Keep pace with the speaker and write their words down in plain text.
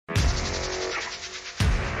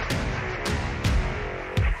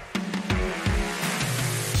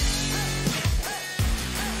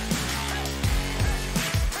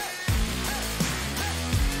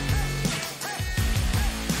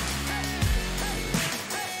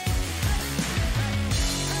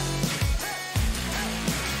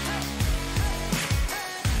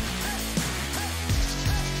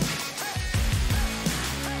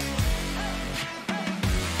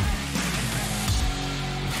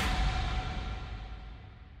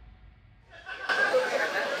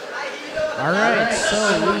All right,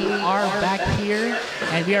 so we are back here,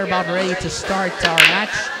 and we are about ready to start our match.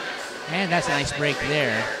 And that's a nice break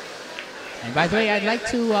there. And by the way, I'd like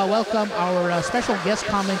to welcome our special guest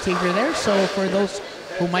commentator there. So for those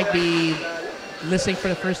who might be listening for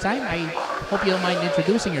the first time, I hope you don't mind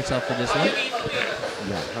introducing yourself for this one.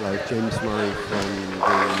 Yeah, hello, James Murray from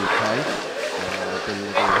the UK. I've been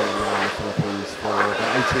living here in the Philippines for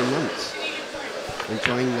about 18 months.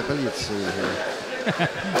 Enjoying the billiard scene here.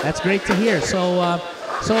 That's great to hear. So,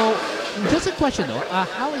 just a question though.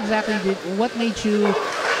 How exactly what made you,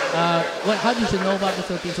 how did you know about the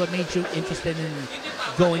Philippines? What made you interested in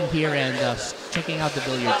going here and checking out the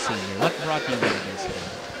billiard scene here? What brought you here this year?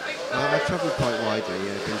 I've travelled quite widely.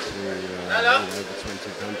 I've been to over 20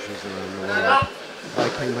 countries around the world. I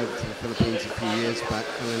came over to the Philippines a few years back,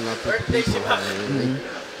 fell in love with the people here, really.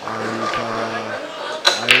 And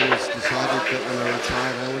I always decided that when I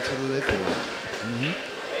retired, I wanted to live here.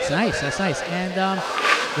 It's nice, that's nice. And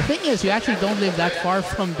the thing is, you actually don't live that far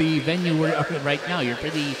from the venue we're right now. You're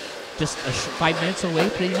pretty, just 5 minutes away,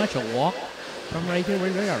 pretty much, a walk from right here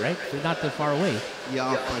where we are, right? We're not that far away.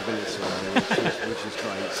 Yeah, 5 minutes away, which is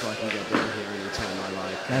great, so I can get down here anytime I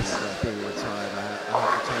like. That's being retired, I have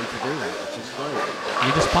the time to do that, which is great.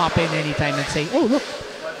 You just pop in anytime and say, oh, look,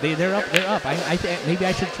 they're up, they're up. Maybe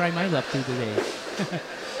I should try my luck too today.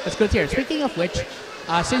 That's good to hear. Speaking of which,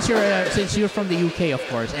 since you're from the UK, of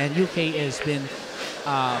course, and UK has been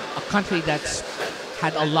a country that's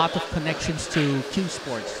had a lot of connections to cue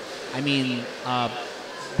sports. I mean,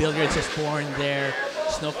 billiards was born there.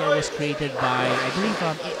 Snooker was created by, I believe,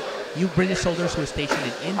 you British soldiers who were stationed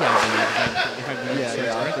in India, I believe, if I remember correctly.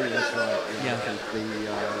 I think that's right. Yeah. I think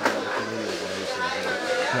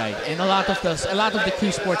Right, and a lot of the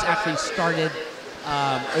cue sports actually started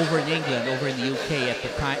over in England, over in the UK at the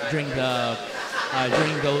time during the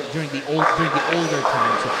older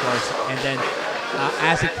times, of course, and then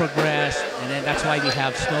as it progressed, and then that's why we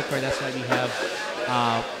have snooker. That's why we have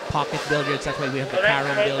pocket billiards. That's why we have the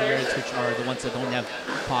carom billiards, which are the ones that don't have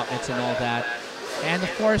pockets and all that. And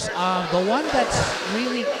of course, the one that's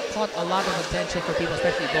really caught a lot of attention for people,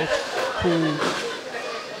 especially those who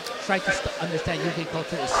try to understand UK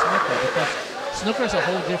culture, is snooker, because snooker is a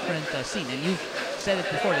whole different scene. And you've said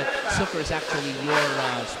it before that snooker is actually your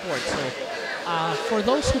sport. So for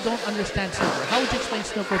those who don't understand snooker, how would you explain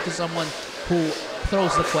snooker to someone who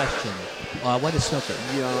throws the question? What is snooker?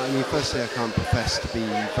 Yeah, I mean, firstly, I can't profess to be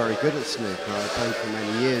very good at snooker. I've played for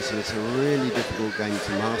many years, and it's a really difficult game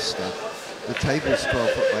to master. The table's 12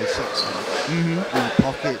 foot by 6 foot. The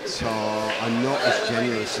pockets are not as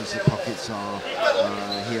generous as the pockets are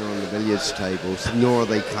here on the billiards tables, nor are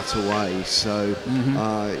they cut away. So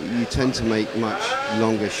you tend to make much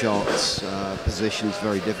longer shots, positions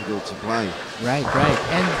very difficult to play. Right.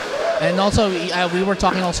 And also, we were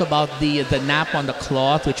talking also about the nap on the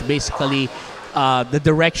cloth, which basically the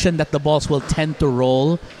direction that the balls will tend to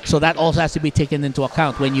roll. So that also has to be taken into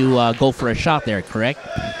account when you go for a shot there, correct?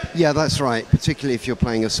 Yeah, that's right. Particularly if you're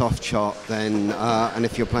playing a soft shot, then and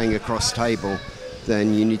if you're playing across table,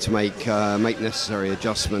 then you need to make necessary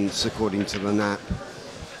adjustments according to the nap.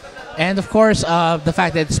 And of course, the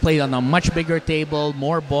fact that it's played on a much bigger table,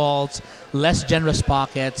 more balls, less generous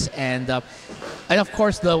pockets, and of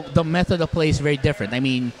course the method of play is very different. I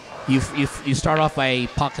mean, you start off by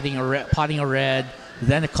potting a red,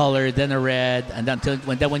 then a color, then a red, and then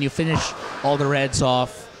when you finish all the reds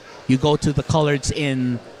off, you go to the coloreds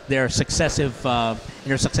in their successive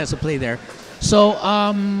play there. So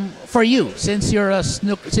for you, since you're a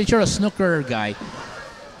snooker guy,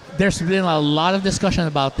 there's been a lot of discussion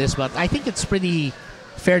about this, but I think it's pretty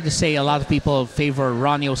fair to say a lot of people favor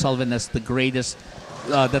Ronnie O'Sullivan as the greatest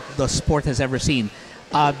that the sport has ever seen.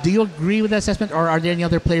 Do you agree with that assessment, or are there any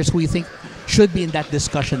other players who you think should be in that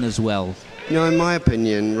discussion as well? No, in my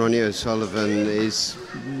opinion, Ronnie O'Sullivan is,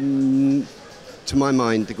 to my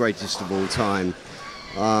mind, the greatest of all time.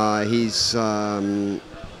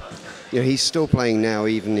 He's still playing now,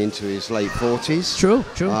 even into his late 40s. True.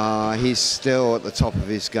 He's still at the top of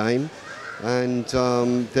his game. And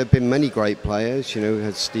there have been many great players. You know, we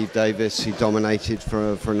had Steve Davis, who dominated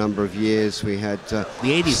for a number of years. We had the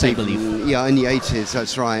 80s, I believe. Yeah, in the 80s,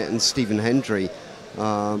 that's right, and Stephen Hendry.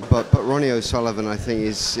 But Ronnie O'Sullivan, I think,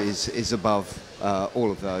 is above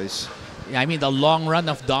all of those. Yeah, I mean, the long run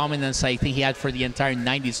of dominance I think he had for the entire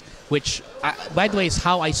 90s, which, by the way, is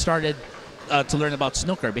how I started to learn about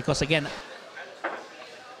snooker, because, again,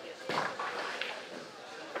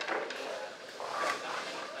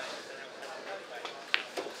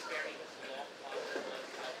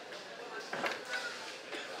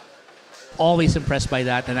 always impressed by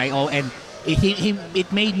that, and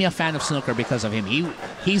it made me a fan of snooker because of him.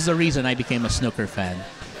 He's the reason I became a snooker fan.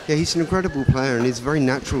 Yeah, he's an incredible player, and he's a very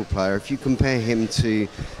natural player. If you compare him to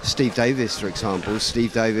Steve Davis, for example,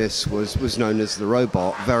 Steve Davis was known as the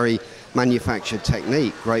robot, very manufactured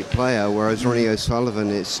technique, great player, whereas Ronnie O'Sullivan,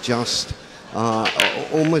 it's just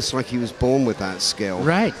almost like he was born with that skill.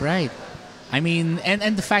 Right. I mean,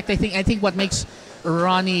 and the fact I think what makes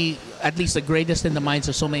Ronnie at least the greatest in the minds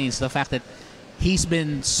of so many is the fact that he's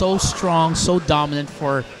been so strong, so dominant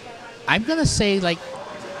for, I'm gonna say, like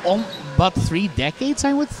about 3 decades.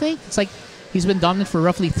 I would think it's like he's been dominant for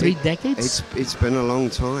roughly 3 decades. It's been a long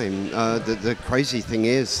time. The crazy thing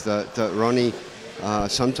is that Ronnie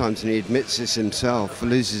sometimes, and he admits this himself,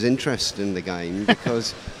 loses interest in the game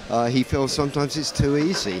because he feels sometimes it's too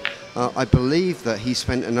easy. I believe that he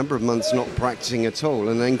spent a number of months not practicing at all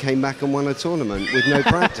and then came back and won a tournament with no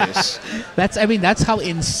practice. That's how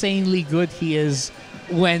insanely good he is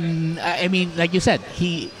when, like you said,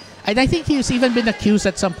 and I think he's even been accused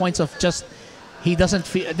at some points of just, he doesn't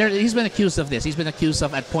feel, he's been accused of this. He's been accused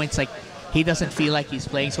of at points like he doesn't feel like he's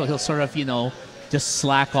playing, so he'll sort of, just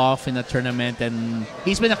slack off in a tournament, and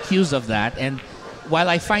he's been accused of that. And while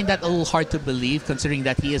I find that a little hard to believe, considering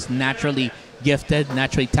that he is naturally gifted,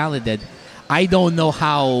 naturally talented, I don't know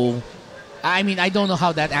how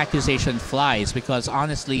that accusation flies, because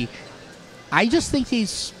honestly, I just think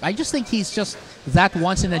he's just that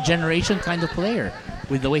once in a generation kind of player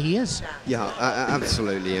with the way he is. Yeah,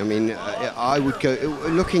 absolutely. I mean, I would go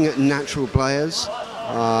looking at natural players.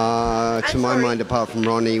 To my mind, apart from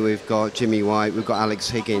Ronnie, we've got Jimmy White, we've got Alex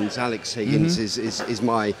Higgins. Alex Higgins is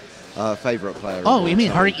my favorite player. Oh, you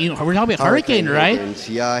mean Hurricane? We're talking about Hurricane, right? Higgins.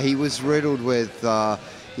 Yeah, he was riddled with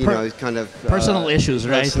kind of personal issues,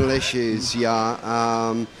 right? Personal issues,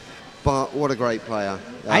 yeah. But what a great player!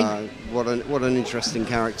 What an interesting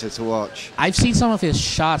character to watch. I've seen some of his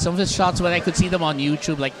shots. When I could see them on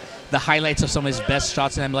YouTube, like the highlights of some of his best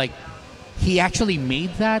shots, and I'm like, he actually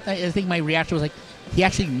made that. I think my reaction was like, he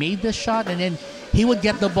actually made this shot, and then he would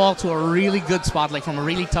get the ball to a really good spot, like from a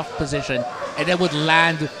really tough position, and it would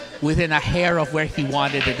land within a hair of where he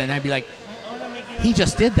wanted it, and I'd be like, he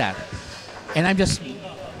just did that. And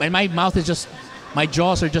my mouth is just, my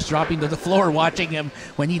jaws are just dropping to the floor watching him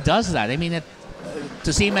when he does that. I mean,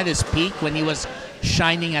 to see him at his peak when he was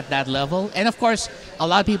shining at that level. And of course, a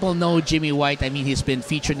lot of people know Jimmy White. I mean, he's been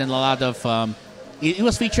featured in a lot of, he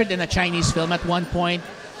was featured in a Chinese film at one point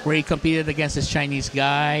where he competed against this Chinese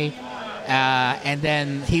guy. And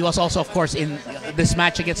then he was also, of course, in this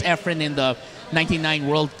match against Efren in the 99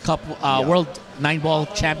 World Cup, World 9-Ball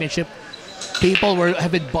Championship. People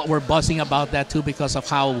were buzzing about that too because of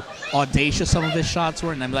how audacious some of his shots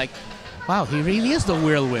were, and I'm like, wow, he really is the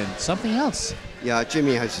whirlwind, something else. Yeah,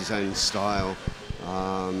 Jimmy has his own style.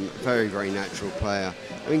 Very, very natural player.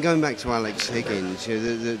 I mean, going back to Alex Higgins,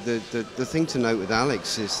 the thing to note with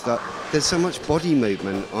Alex is that there's so much body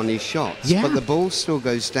movement on his shots, but the ball still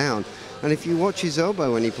goes down. And if you watch his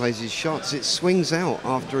elbow when he plays his shots, it swings out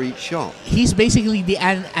after each shot. He's basically the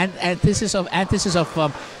antithesis of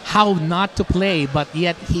how not to play, but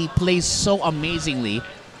yet he plays so amazingly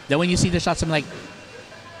that when you see the shots, I'm like,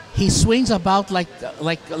 he swings about like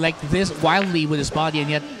this wildly with his body,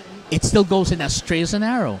 and yet it still goes in as straight as an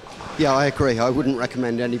arrow. Yeah, I agree. I wouldn't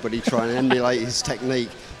recommend anybody try and emulate his technique.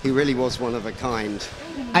 He really was one of a kind.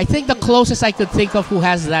 I think the closest I could think of who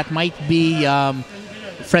has that might be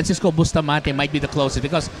Francisco Bustamante, might be the closest,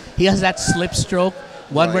 because he has that slip stroke,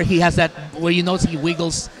 where he has that, where you notice he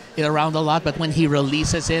wiggles it around a lot, but when he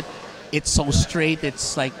releases it, it's so straight.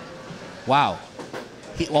 It's like, wow.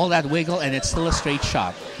 All that wiggle, and it's still a straight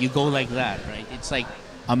shot. You go like that, right? It's like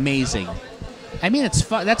amazing. I mean, it's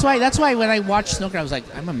fun. That's why when I watch snooker, I was like,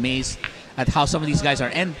 I'm amazed at how some of these guys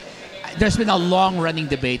are. And there's been a long-running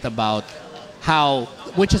debate about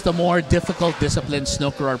which is the more difficult discipline,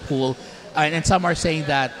 snooker or pool. And some are saying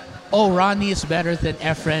that, Ronnie is better than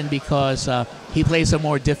Efren because he plays a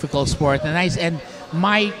more difficult sport. And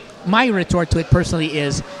my retort to it personally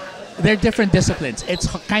is, they're different disciplines. It's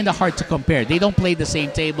kind of hard to compare. They don't play the same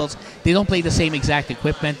tables. They don't play the same exact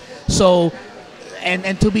equipment. So,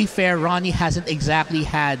 and to be fair, Ronnie hasn't exactly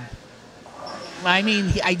had, I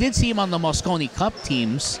mean, I did see him on the Mosconi Cup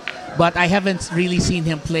teams, but I haven't really seen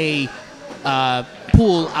him play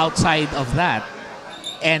pool outside of that.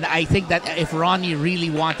 And I think that if Ronnie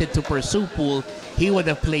really wanted to pursue pool, he would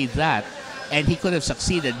have played that, and he could have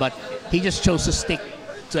succeeded. But he just chose to stick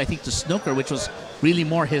to, I think, to snooker, which was really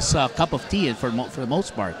more his cup of tea for the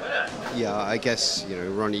most part. Yeah, I guess, you know,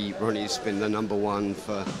 Ronnie's been the #1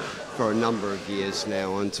 for a number of years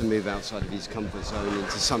now, and to move outside of his comfort zone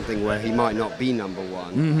into something where he might not be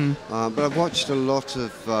 #1. But I've watched a lot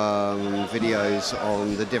of videos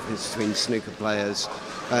on the difference between snooker players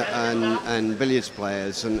and billiards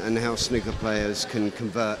players, and how snooker players can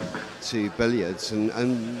convert to billiards.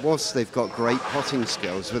 And whilst they've got great potting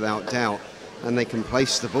skills, without doubt, and they can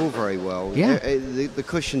place the ball very well. Yeah. The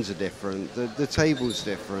cushions are different, the table's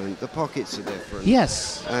different, the pockets are different.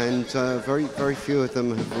 Yes. And very, very few of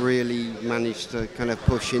them have really managed to kind of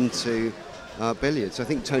push into billiards. I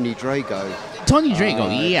think Tony Drago.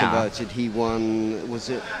 Yeah. Converted. He won, was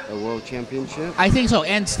it a world championship? I think so.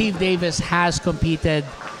 And Steve Davis has competed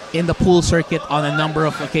in the pool circuit on a number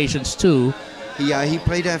of occasions too. Yeah, he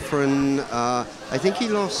played Efren. I think he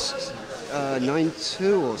lost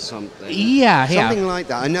 9-2 or something. Yeah, something like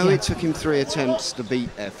that. I know it took him 3 attempts to beat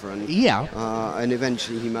Efren. Yeah. And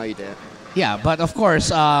eventually he made it. Yeah, but of course,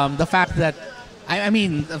 the fact that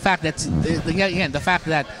the fact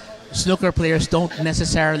that snooker players don't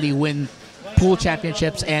necessarily win pool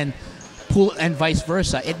championships and vice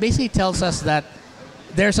versa, it basically tells us that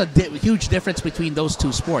there's a huge difference between those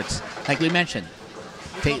two sports, like we mentioned.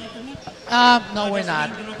 No, we're not.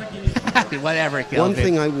 Whatever, Kelvin. One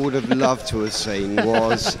thing I would have loved to have seen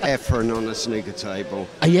was Efren on a snooker table.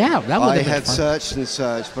 Yeah, that would have been have fun. searched and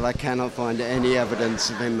searched, but I cannot find any evidence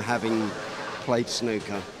of him having played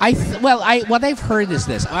snooker. What I've heard is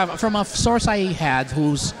this from a source I had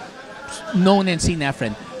who's known and seen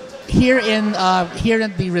Efren. Here in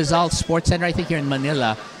the Rizal Sports Center, I think here in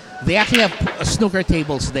Manila, they actually have snooker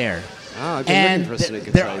tables there. I've been looking for a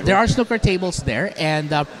snooker table. There are snooker tables there, and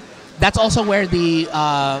that's also where the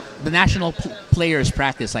national players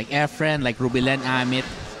practice, like Efren, like Rubilen Amit,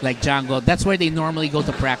 like Django. That's where they normally go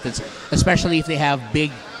to practice, especially if they have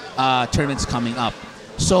big tournaments coming up.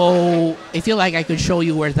 So I feel like I could show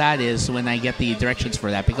you where that is when I get the directions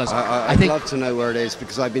for that, because I'd love to know where it is,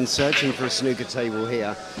 because I've been searching for a snooker table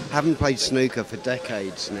here. Haven't played snooker for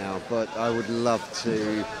decades now, but I would love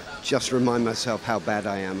to just remind myself how bad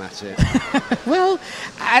I am at it. Well,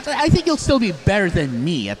 I think you'll still be better than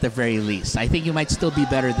me at the very least. I think you might still be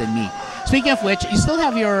better than me. Speaking of which, you still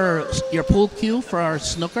have your pool cue for our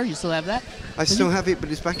snooker? You still have that? I still have it,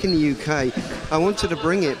 but it's back in the UK. I wanted to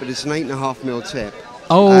bring it, but it's an 8.5 mil tip.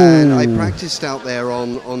 Oh. And I practiced out there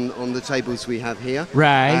on the tables we have here.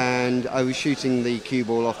 Right. And I was shooting the cue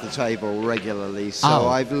ball off the table regularly, so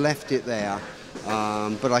I've left it there.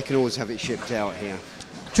 But I can always have it shipped out here.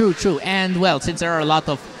 True. And, well, since there are a lot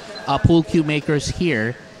of pool cue makers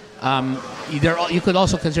here, you could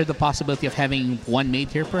also consider the possibility of having one made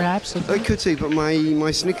here, perhaps? I could too, but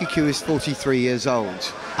my snooker cue is 43 years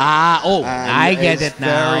old. I get it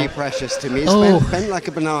now. It's very precious to me. It's bent like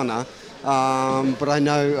a banana, but I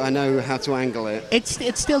know how to angle it. It's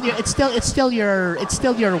still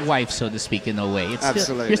your wife, so to speak, in a way.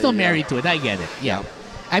 Absolutely, you're still married to it. I get it. Yeah.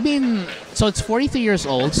 I mean, so it's 43 years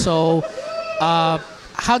old. So,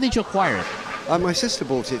 how did you acquire it? My sister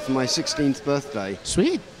bought it for my 16th birthday.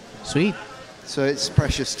 Sweet. So it's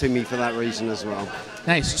precious to me for that reason as well.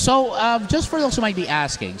 Nice. So, just for those who might be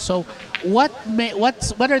asking, so what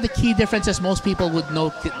are the key differences most people would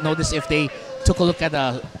notice if they took a look at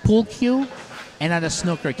a pool cue and at a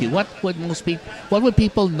snooker cue? What would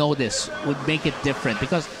people notice would make it different?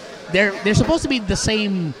 Because they're supposed to be the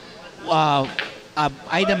same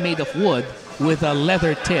item made of wood with a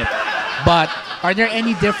leather tip, but are there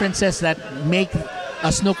any differences that make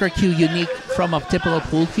a snooker cue unique from a typical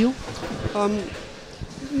pool cue?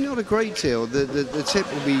 Not a great deal. The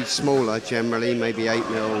tip will be smaller generally, maybe 8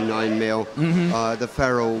 mil, 9 mil. The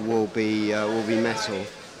ferrule will be metal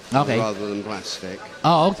rather than plastic.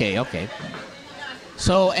 Oh, okay.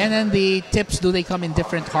 So, and then the tips, do they come in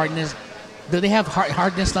different hardness? Do they have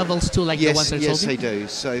hardness levels too, like the ones that Yes, they do.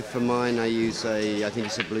 So for mine, I use I think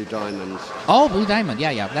it's a Blue Diamond. Oh, Blue Diamond. Yeah.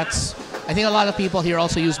 I think a lot of people here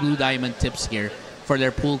also use Blue Diamond tips here for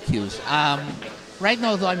their pool cues. Right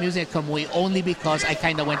now, though, I'm using a Kamui only because I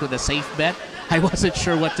kind of went with a safe bet. I wasn't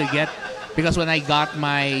sure what to get, because when I got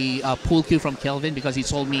my pool cue from Kelvin, because he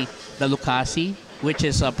sold me the Lucasi, which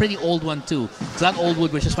is a pretty old one too. It's not old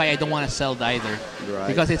wood, which is why I don't want to sell it either. Right.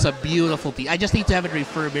 Because it's a beautiful piece. I just need to have it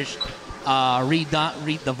refurbished,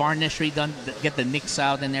 redone, the varnish redone, get the nicks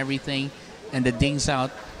out and everything, and the dings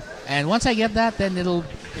out. And once I get that, then it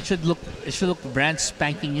should look brand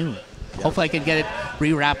spanking new. Yep. Hopefully I can get it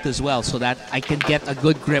rewrapped as well, so that I can get a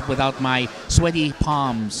good grip without my sweaty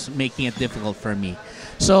palms making it difficult for me.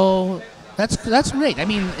 So that's great. I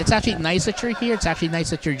mean, it's actually nice that you're here. It's actually nice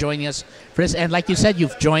that you're joining us for this. And like you said,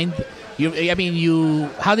 you've joined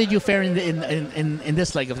How did you fare in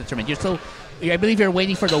this leg of the tournament? I believe you're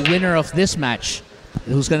waiting for the winner of this match,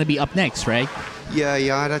 who's going to be up next, right? Yeah, I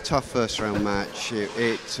had a tough first round match.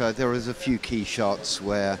 There was a few key shots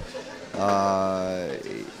where,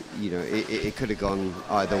 it could have gone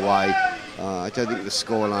either way. I don't think the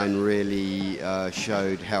scoreline really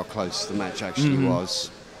showed how close the match actually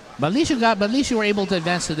was. But at least you were able to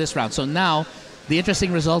advance to this round. So now, the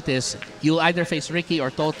interesting result is you'll either face Ricky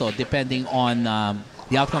or Toto, depending on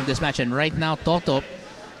the outcome of this match. And right now, Toto,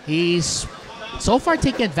 he's so far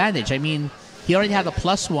taking advantage. I mean, he already had a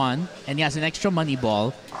 +1, and he has an extra money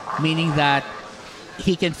ball, meaning that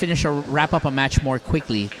he can finish or wrap up a match more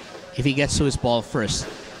quickly if he gets to his ball first.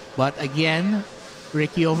 But again,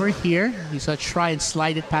 Ricky over here, he's going to try and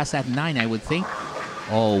slide it past that 9, I would think.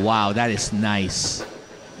 Oh, wow, that is nice.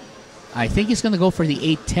 I think he's going to go for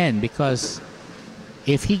the 8-10, because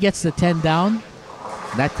if he gets the 10 down,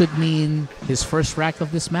 that could mean his first rack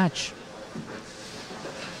of this match.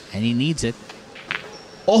 And he needs it.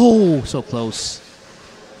 Oh, so close.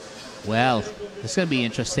 Well, it's going to be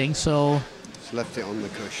interesting. So, just left it on the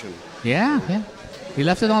cushion. Yeah. He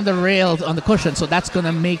left it on the rail, on the cushion, so that's going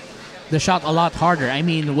to make the shot a lot harder. I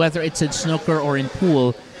mean, whether it's in snooker or in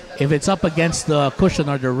pool, if it's up against the cushion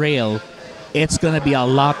or the rail, it's going to be a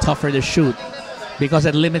lot tougher to shoot because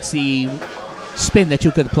it limits the spin that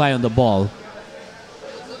you could apply on the ball.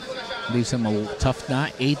 Leaves him a tough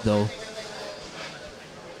 8, though.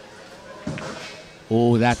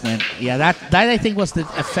 Oh, that went. Yeah, that I think was the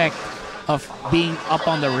effect of being up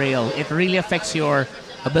on the rail. It really affects your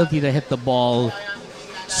ability to hit the ball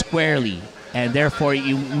squarely, and therefore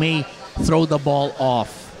you may throw the ball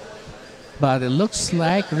off. But it looks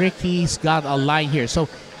like Ricky's got a line here. So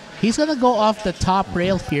he's going to go off the top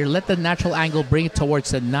rail here, let the natural angle bring it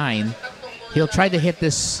towards the 9. He'll try to hit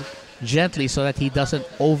this gently so that he doesn't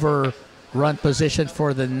overrun position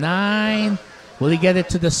for the 9. Will he get it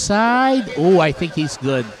to the side? Oh, I think he's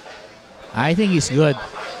good. So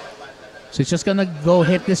he's just going to go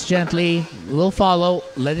hit this gently. We'll follow.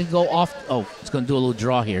 Let it go off. Oh, it's going to do a little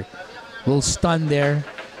draw here. A little stun there.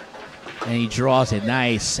 And he draws it.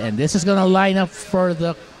 Nice. And this is going to line up for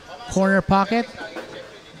the corner pocket.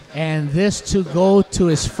 And this to go to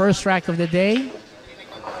his first rack of the day.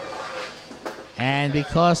 And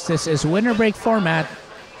because this is winner break format,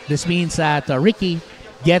 this means that Ricky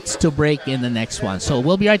gets to break in the next one. So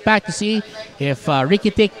we'll be right back to see if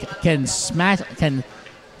Ricky Tick can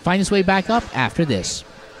find his way back up after this.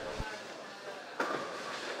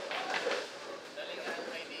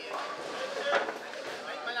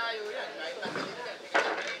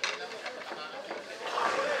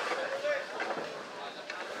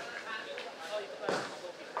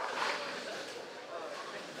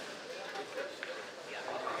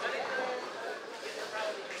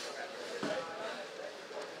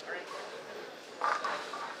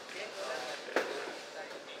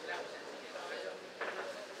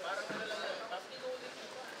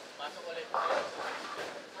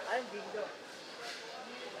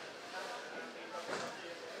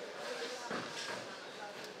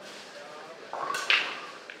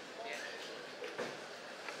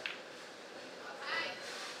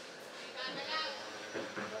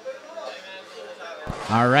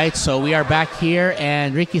 All right, so we are back here,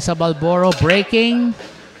 and Ricky Sabalboro breaking,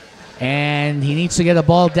 and he needs to get the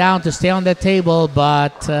ball down to stay on the table,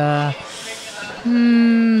 but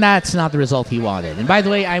that's not the result he wanted. And by the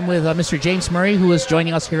way, I'm with Mr. James Murray, who is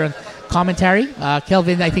joining us here on commentary.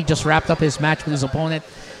 Kelvin, I think, just wrapped up his match with his opponent.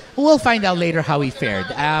 We'll find out later how he fared.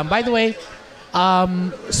 By the way,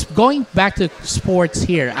 going back to sports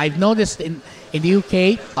here, I've noticed in the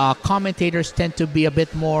UK, commentators tend to be a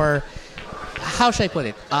bit more. How should I put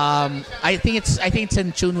it? I think it's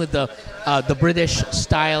in tune with the British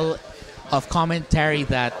style of commentary,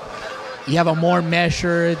 that you have a more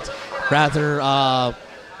measured, rather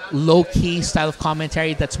low-key style of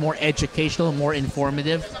commentary that's more educational, more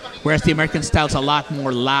informative, whereas the American style is a lot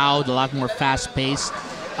more loud, a lot more fast-paced.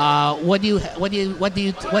 What's your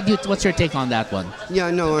take on that one?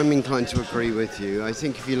 Yeah, no, I'm inclined to agree with you. I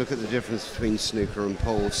think if you look at the difference between snooker and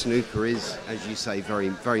pool, snooker is, as you say, very,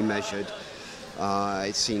 very measured.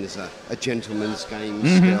 It's seen as a gentleman's game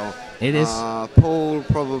still. It is. Pool,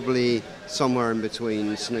 probably somewhere in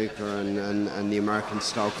between snooker and the American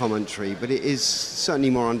style commentary, but it is certainly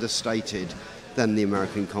more understated than the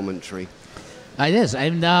American commentary. It is.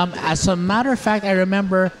 And as a matter of fact,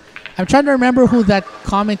 I'm trying to remember who that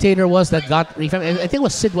commentator was that got refound. I think it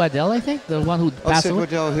was Sid Waddell, the one who passed away.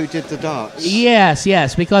 Sid Waddell, who did the darts.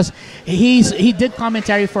 Yes, because he did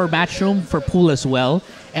commentary for Matchroom, for pool as well,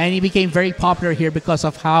 and he became very popular here because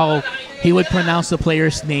of how he would pronounce the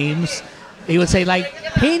players' names. he would say like,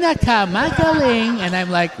 "Pinaka magaling," and I'm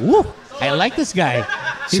like, "Woo, I like this guy."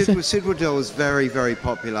 Sid Waddell was very, very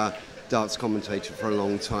popular darts commentator for a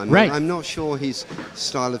long time. Right. I'm not sure his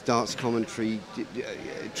style of darts commentary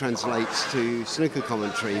translates to snooker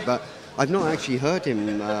commentary, but I've not actually heard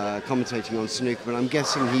him commentating on snooker, but I'm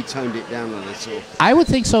guessing he toned it down a little. I would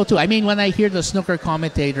think so too. I mean, when I hear the snooker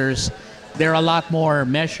commentators, they're a lot more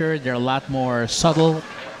measured, they're a lot more subtle,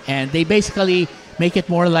 and they basically make it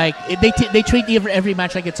more like they treat every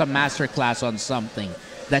match like it's a master class on something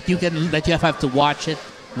that you have to watch it,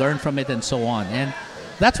 learn from it, and so on. And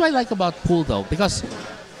that's what I like about pool, though, because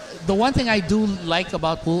the one thing I do like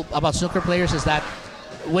about snooker players is that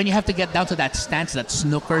when you have to get down to that stance, that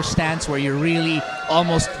snooker stance, where you're really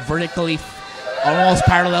almost vertically, almost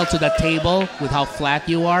parallel to the table with how flat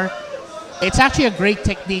you are, it's actually a great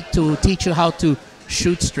technique to teach you how to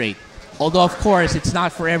shoot straight. Although, of course, it's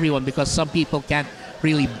not for everyone because some people can't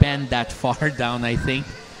really bend that far down, I think.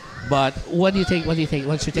 But what do you think? What's your take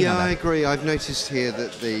on that? Yeah, I agree. I've noticed here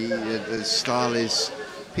that the style is,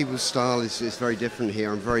 people's style is very different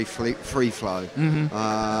here and very free flow.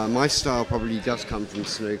 Mm-hmm. My style probably does come from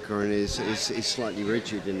snooker and is slightly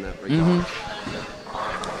rigid in that regard.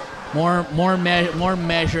 Mm-hmm. More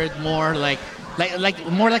measured, more like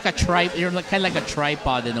more like a you're kind of like a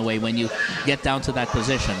tripod in a way when you get down to that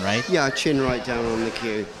position, right? Yeah, chin right down on the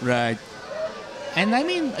cue. Right. And I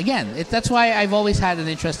mean, again, that's why I've always had an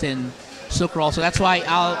interest in snooker also. That's why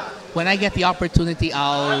when I get the opportunity,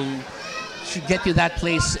 I'll get you that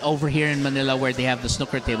place over here in Manila where they have the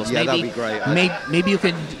snooker tables. Yeah, that'd be great. Maybe you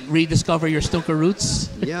can rediscover your snooker roots.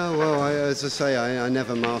 Yeah, well, as I say, I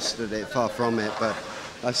never mastered it, far from it, but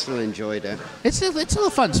I still enjoyed it. It's still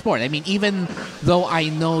a fun sport. I mean, even though I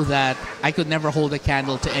know that I could never hold a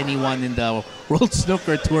candle to anyone in the World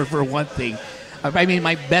Snooker Tour for one thing, I mean,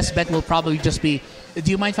 my best bet will probably just be, do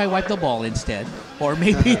you mind if I wipe the ball instead? Or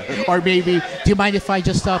maybe, do you mind if I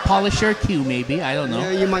just polish your cue? Maybe, I don't know. Yeah,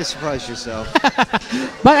 you might surprise yourself.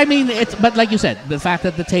 But I mean, but like you said, the fact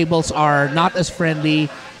that the tables are not as friendly,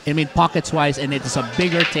 I mean, pockets-wise, and it's a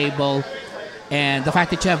bigger table, and the fact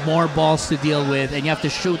that you have more balls to deal with, and you have to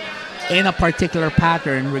shoot in a particular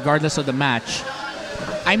pattern regardless of the match.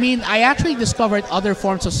 I mean, I actually discovered other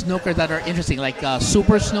forms of snooker that are interesting, like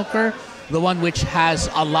Super Snooker, the one which has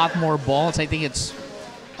a lot more balls. I think it's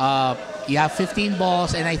you have 15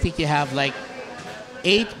 balls, and I think you have like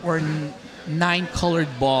 8 or 9 colored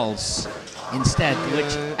balls instead,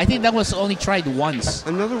 which I think that was only tried once.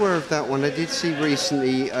 I'm not aware of that one. I did see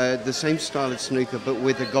recently the same style of snooker, but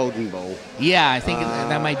with a golden ball. Yeah, I think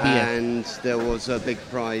that might be it. And there was a big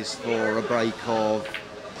prize for a break of,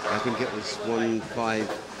 I think it was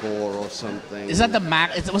 154 or something. Is that the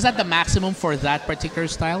was that the maximum for that particular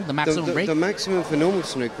style? The maximum break? The maximum for normal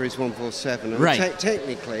snooker is 147. Right.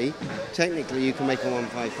 Technically, you can make a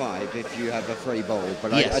 155 if you have a free ball,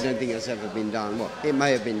 but yes. I don't think it's ever been done. Well, it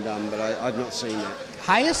may have been done, but I've not seen it.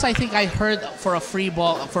 Highest I think I heard for a free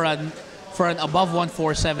ball for an above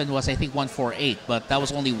 147 was I think 148, but that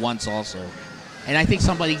was only once also. And I think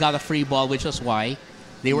somebody got a free ball, which is why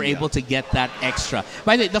they were able to get that extra.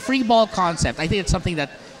 By the way, the free ball concept, I think it's something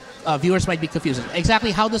that viewers might be confused.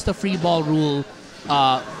 Exactly how does the free ball rule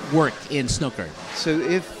work in snooker? So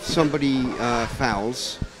if somebody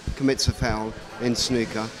commits a foul in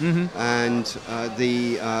snooker, and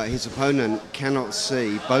his opponent cannot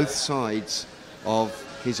see both sides of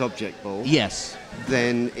his object ball, yes,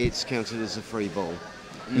 then it's counted as a free ball.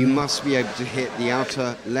 You must be able to hit the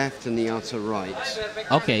outer left and the outer right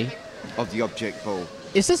of the object ball.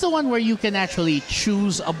 Is this the one where you can actually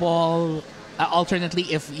choose a ball alternately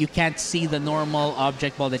if you can't see the normal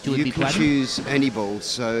object ball that you would be playing? You can choose any ball.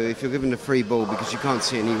 So if you're given a free ball because you can't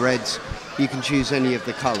see any reds, you can choose any of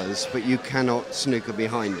the colors, but you cannot snooker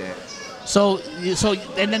behind it. So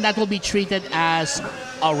and then that will be treated as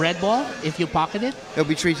a red ball if you pocket it? It'll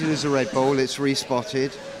be treated as a red ball. It's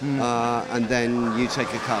respotted, and then you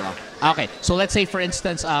take a color. Okay. So let's say, for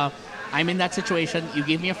instance, I'm in that situation. You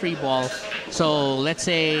give me a free ball. So let's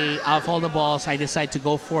say of all the balls, I decide to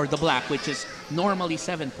go for the black, which is normally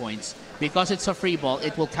 7 points. Because it's a free ball,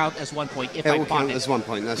 it will count as 1 point if I pot it. It will count as 1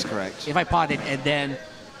 point. That's correct. If I pot it,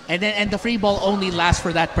 and the free ball only lasts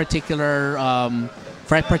for that particular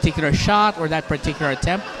shot or that particular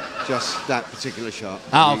attempt. Just that particular shot.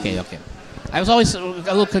 Ah, okay. I was always a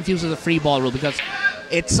little confused with the free ball rule because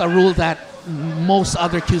it's a rule that most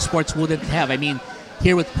other cue sports wouldn't have. I mean,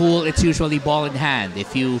 here with pool, it's usually ball in hand.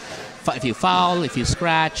 If you foul, if you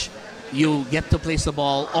scratch, you get to place the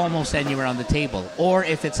ball almost anywhere on the table. Or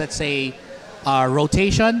if it's, let's say,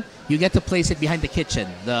 rotation, you get to place it behind the kitchen,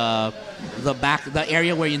 the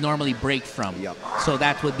area where you normally break from. Yep. So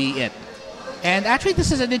that would be it. And actually,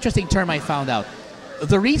 this is an interesting term I found out.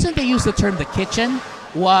 The reason they used the term the kitchen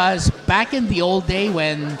was back in the old day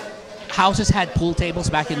when houses had pool tables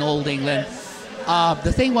back in old England.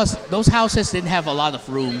 The thing was, those houses didn't have a lot of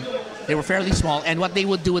room. They were fairly small. And what they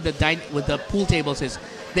would do with the pool tables is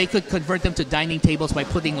they could convert them to dining tables by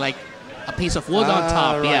putting like a piece of wood on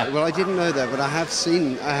top. Right. Yeah. Well, I didn't know that, but I have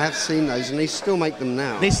seen those, and they still make them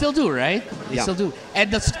now. They still do, right? They still do.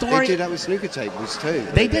 And the story. They do that with snooker tables too.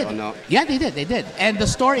 They did. Or not. Yeah, they did. They did. And the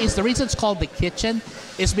story is the reason it's called the kitchen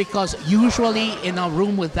is because usually in a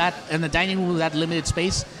room with that, in a dining room with that limited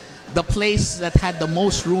space, the place that had the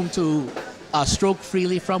most room to stroke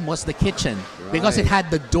freely from was the kitchen, because it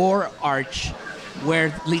had the door arch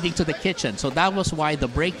where leading to the kitchen. So that was why the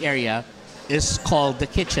break area is called the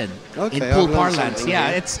kitchen in pool parlance. Yeah,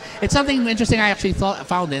 it's something interesting I actually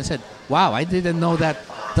found and said, wow, I didn't know that.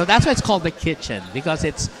 So that's why it's called the kitchen, because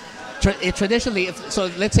it traditionally,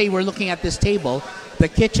 so let's say we're looking at this table, the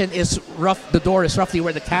kitchen is the door is roughly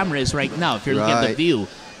where the camera is right now if you're looking at the view.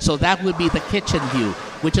 So that would be the kitchen view,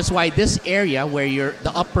 which is why this area where you're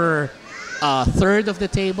the upper third of the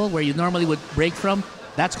table where you normally would break from,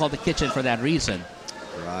 that's called the kitchen for that reason.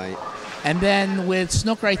 Right. And then with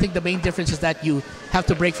snooker, I think the main difference is that you have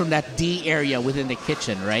to break from that D area within the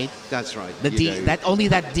kitchen, right? That's right. The D, only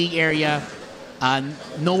that D area,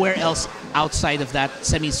 nowhere else outside of that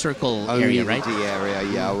semicircle area, right? Only the D area,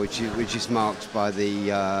 yeah, which is marked by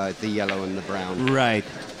the yellow and the brown. Right.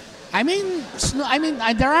 I mean,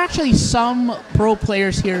 there are actually some pro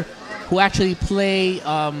players here who actually play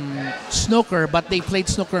snooker, but they played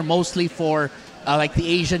snooker mostly for like the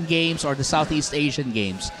Asian games or the Southeast Asian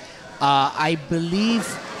games. I believe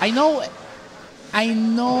I know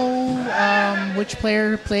which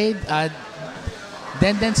player played.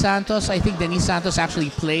 Den Santos. I think Denise Santos actually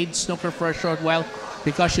played snooker for a short while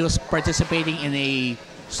because she was participating in a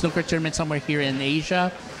snooker tournament somewhere here in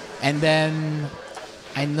Asia. And then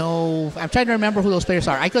I'm trying to remember who those players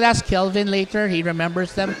are. I could ask Kelvin later. He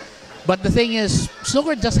remembers them. But the thing is,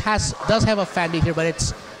 snooker does have a fan base here, but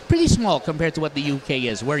it's pretty small compared to what the UK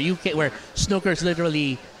is, where snooker is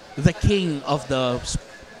literally the king of the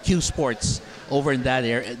cue sports over in that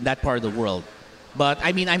area, in that part of the world. But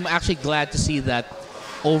I mean, I'm actually glad to see that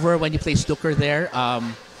over when you play snooker there,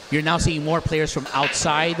 you're now seeing more players from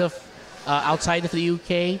outside of the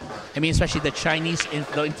UK. I mean, especially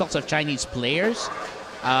the influx of Chinese players.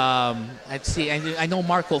 I know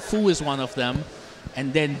Marco Fu is one of them,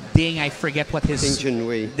 and then Ding, I forget what his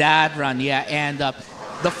dad run. Yeah, and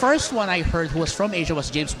the first one I heard who was from Asia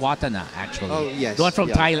was James Watana, actually. Oh yes, the one from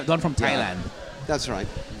Thailand. That's right.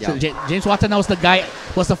 Yeah. So James Watana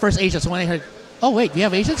was the first Asian. So when I heard, oh wait, we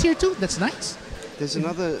have Asians here too. That's nice. There's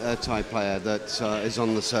another Thai player that is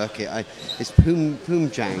on the circuit. It's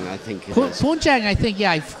Poomjang, I think it is. Poomjang, I think,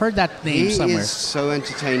 yeah, I've heard that name somewhere. He is so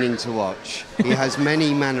entertaining to watch. He has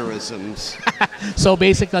many mannerisms. So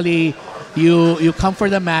basically, you come for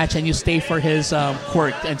the match and you stay for his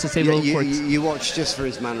quirk and to say little quirks. You watch just for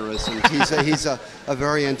his mannerisms. He's a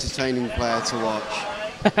very entertaining player to watch.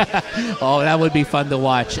 Oh, that would be fun to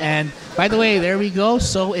watch. And by the way, there we go.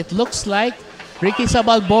 So it looks like Ricky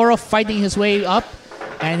Sabalboro fighting his way up,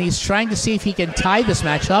 and he's trying to see if he can tie this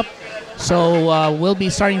match up. So we'll be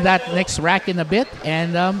starting that next rack in a bit,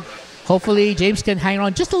 and hopefully James can hang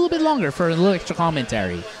on just a little bit longer for a little extra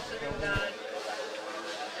commentary.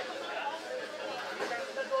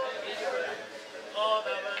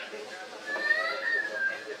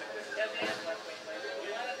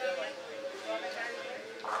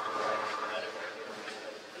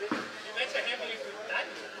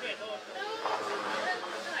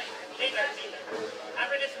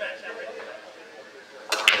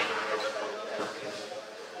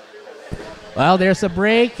 Well, there's a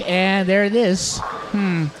break, and there it is.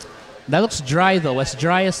 That looks dry, though. As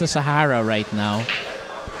dry as the Sahara right now.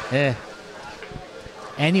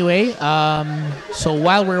 Anyway, so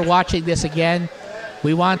while we're watching this again,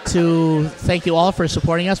 we want to thank you all for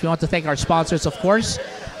supporting us. We want to thank our sponsors, of course.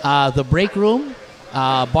 The Break Room,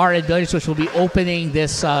 Bar and Billiards, which will be opening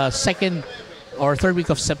this second or third week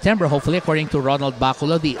of September, hopefully, according to Ronald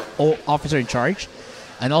Baculo, the officer in charge.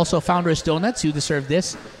 And also Founders Donuts, you deserve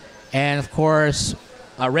this. And, of course,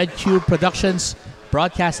 REDCUBE Productions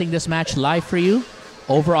broadcasting this match live for you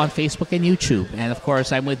over on Facebook and YouTube. And, of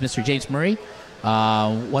course, I'm with Mr. James Murray,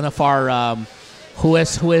 one of our who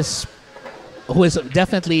is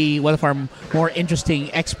definitely one of our more interesting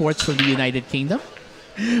exports from the United Kingdom.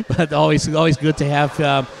 But always good to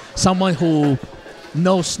have someone who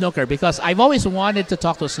knows snooker, because I've always wanted to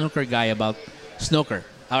talk to a snooker guy about snooker,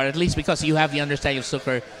 or at least because you have the understanding of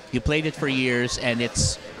snooker. You played it for years, and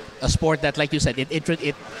it's a sport that, like you said,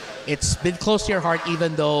 it's been close to your heart,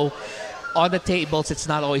 even though on the tables it's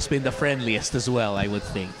not always been the friendliest as well, I would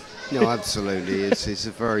think. No, absolutely. It's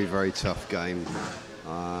a very, very tough game.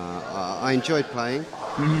 I enjoyed playing,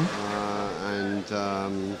 and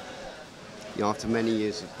you know, after many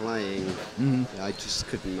years of playing, I just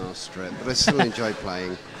couldn't master it. But I still enjoy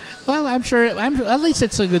playing. Well, I'm sure. At least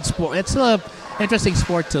it's a good sport. It's an interesting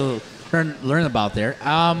sport to learn about there.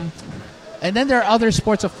 And then there are other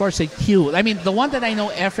sports, of course, at Q. I mean, the one that I know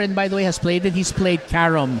Efren, by the way, has played it. He's played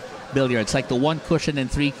carom billiards, like the 1 cushion and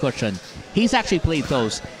 3 cushion. He's actually played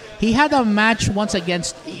those. He had a match once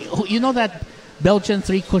against, you know, that Belgian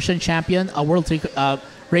 3 cushion champion, a world 3,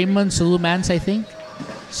 Raymond Sulemans, I think.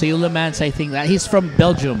 Sulemans, I think that he's from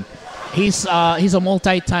Belgium. He's a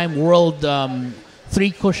multi-time world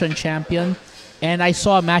 3 cushion champion. And I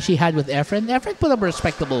saw a match he had with Efren. Efren put up a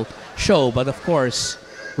respectable show, but of course,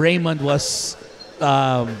 Raymond was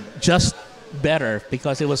just better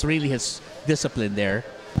because it was really his discipline there.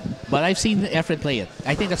 But I've seen Efren play it.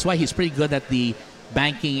 I think that's why he's pretty good at the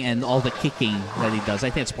banking and all the kicking that he does. I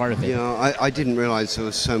think it's part of it. You know, I didn't realize there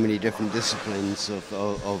were so many different disciplines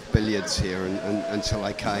of billiards here until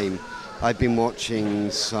I came. I've been watching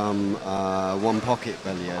some one-pocket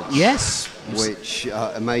billiards. Yes. Which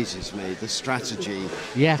amazes me, the strategy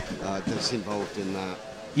that's involved in that.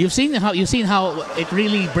 You've seen how it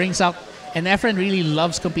really brings out, and Efren really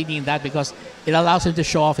loves competing in that because it allows him to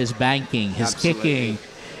show off his banking, his kicking.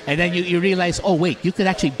 And then you realize, oh, wait, you could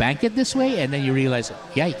actually bank it this way? And then you realize,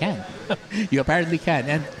 yeah, you can. You apparently can.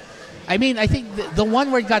 And I mean, I think the one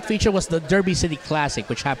where it got featured was the Derby City Classic,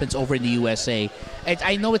 which happens over in the USA. And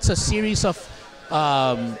I know it's a series of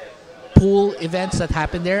pool events that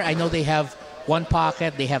happen there. I know they have 1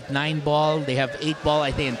 pocket, they have 9 ball, they have 8 ball,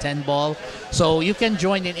 I think, and 10 ball. So you can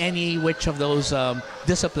join in any which of those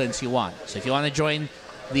disciplines you want. So if you want to join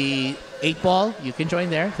the 8 ball, you can join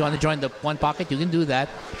there. If you want to join the 1 pocket, you can do that.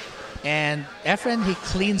 And Efren, he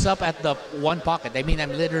cleans up at the 1 pocket. I mean,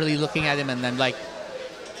 I'm literally looking at him and I'm like,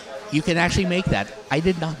 you can actually make that. I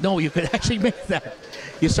did not know you could actually make that.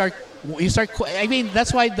 You start. I mean,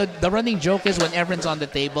 that's why the running joke is when Efren's on the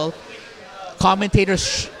table,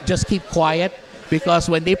 commentators just keep quiet because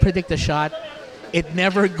when they predict the shot, it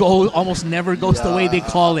almost never goes the way they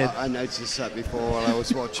call it. I noticed that before while I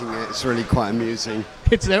was watching it. It's really quite amusing.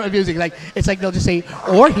 It's very amusing. It's like they'll just say,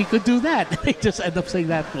 or he could do that. They just end up saying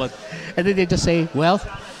that one. And then they just say, well,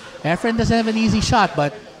 Efren doesn't have an easy shot,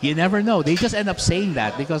 but you never know. They just end up saying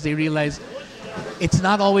that because they realize it's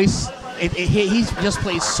not always... He just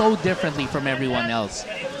plays so differently from everyone else.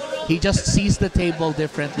 He just sees the table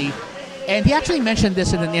differently. And he actually mentioned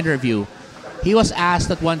this in an interview. He was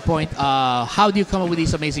asked at one point, how do you come up with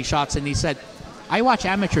these amazing shots? And he said, I watch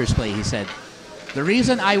amateurs play, he said. The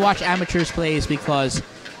reason I watch amateurs play is because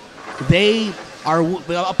they are...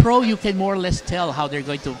 A pro, you can more or less tell how they're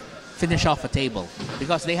going to finish off a table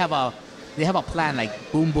because they have a plan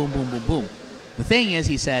like boom, boom, boom, boom, boom. The thing is,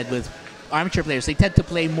 he said, with amateur players, they tend to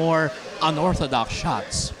play more unorthodox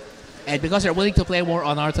shots. And because they're willing to play a more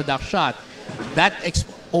unorthodox shot, that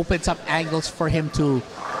opens up angles for him to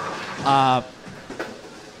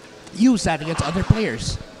use that against other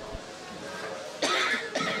players.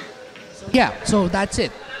 So that's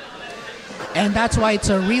it. And that's why it's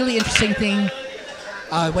a really interesting thing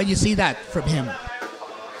when you see that from him.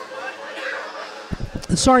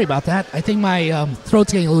 Sorry about that. I think my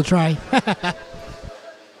throat's getting a little dry.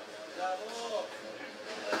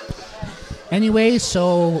 Anyway,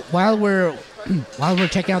 so while we're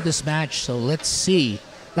checking out this match, so let's see.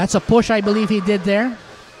 That's a push, I believe he did there.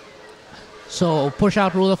 So push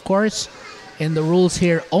out rule, of course. And the rules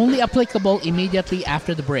here only applicable immediately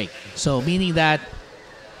after the break. So meaning that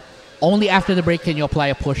only after the break can you apply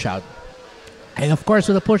a push out. And of course,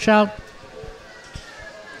 with a push out,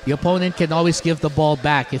 the opponent can always give the ball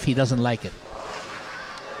back if he doesn't like it.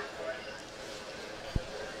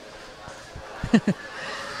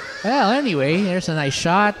 Well, anyway, there's a nice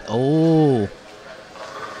shot. Oh.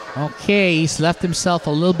 Okay, he's left himself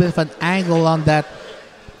a little bit of an angle on that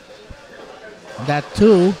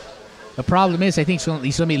 2. The problem is, I think he's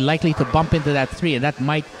going to be likely to bump into that 3, and that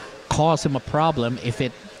might cause him a problem if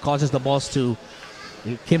it causes the balls to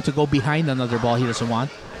him to go behind another ball he doesn't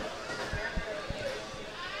want.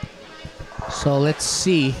 So let's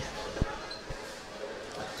see.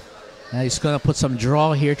 Now he's going to put some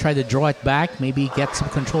draw here, try to draw it back, maybe get some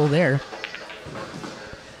control there.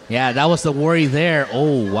 Yeah, that was the worry there.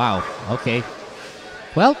 Oh, wow. Okay.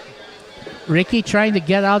 Well, Ricky trying to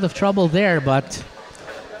get out of trouble there, but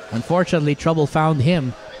unfortunately, trouble found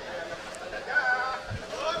him.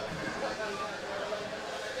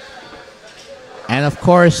 And And of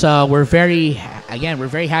course, we're very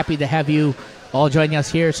happy to have you all joining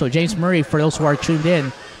us here. So James Murray, for those who are tuned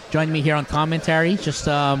in, joining me here on commentary, just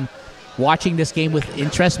watching this game with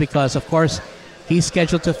interest because, of course, he's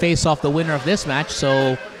scheduled to face off the winner of this match.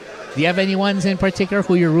 So do you have anyone in particular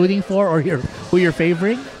who you're rooting for or who you're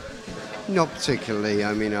favoring? Not particularly.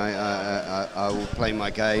 I mean, I will play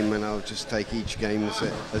my game and I'll just take each game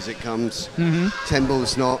as it comes. 10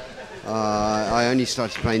 ball's not. I only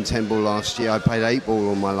started playing 10 ball last year. I played 8 ball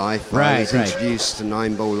all my life. I was introduced to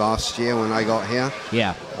 9 ball last year when I got here.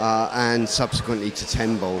 Yeah. And subsequently to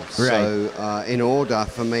 10 ball. Right. So in order,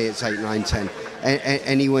 for me, it's 8, 9, 10.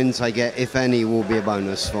 Any wins I get, if any, will be a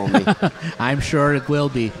bonus for me. I'm sure it will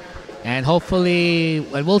be. And hopefully,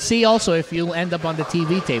 and we'll see also if you'll end up on the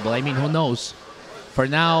TV table. I mean, who knows? For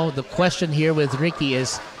now, the question here with Ricky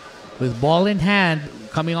is, with ball in hand,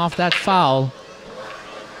 coming off that foul,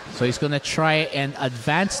 so he's going to try and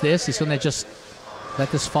advance this. He's going to just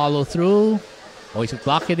let this follow through. Oh, he's going to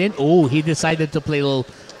block it in. Oh, he decided to play a little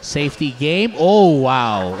safety game. Oh,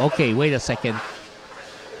 wow. Okay, wait a second.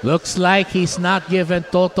 Looks like he's not given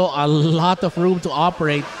Toto a lot of room to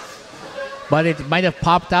operate, but it might have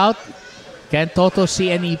popped out. Can Toto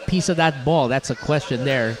see any piece of that ball? That's a question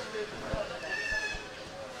there.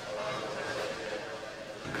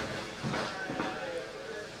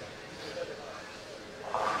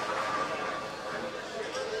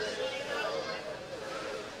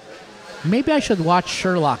 Maybe I should watch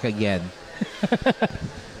Sherlock again.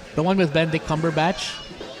 The one with Benedict Cumberbatch.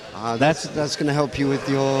 That's going to help you with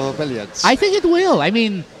your billiards. I think it will. I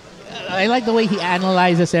mean, I like the way he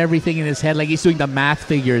analyzes everything in his head, like he's doing the math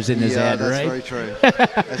figures in his head, that's right? Very true.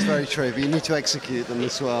 That's very true. But you need to execute them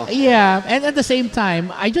as well. Yeah, and at the same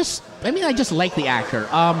time, I just like the actor.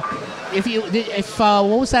 What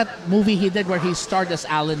was that movie he did where he starred as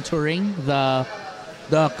Alan Turing, the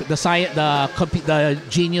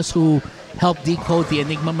genius who helped decode the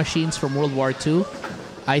Enigma machines from World War II?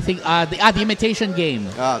 I think the Imitation Game.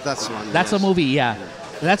 That's the one. That's the movie, yeah.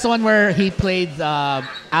 That's the one where he played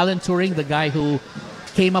Alan Turing, the guy who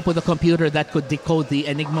came up with a computer that could decode the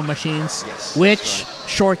Enigma machines, which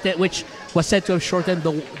was said to have shortened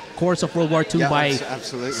the course of World War II by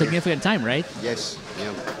significant time, right? Yes.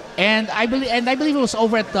 Yeah. And I believe it was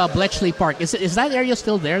over at Bletchley Park. Is that area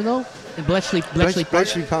still there though? In Bletchley Park?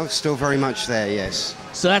 Bletchley Park's still very much there. Yes.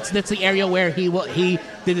 So that's the area where he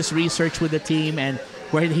did his research with the team and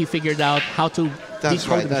where he figured out how to. That's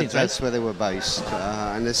right. That's where they were based,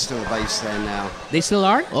 and they're still based there now. They still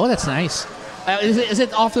are? Oh, that's nice. Is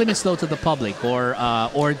it off limits though to the public, or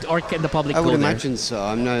can the public go there? I would imagine so.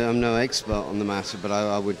 I'm no expert on the matter, but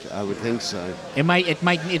I would think so. It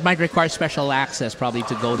might require special access probably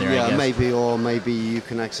to go there. Yeah, I guess. maybe you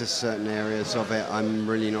can access certain areas of it. I'm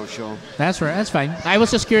really not sure. That's right. That's fine. I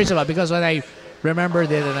was just curious about because when I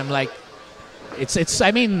remembered it, and I'm like, it's.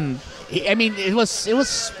 I mean, it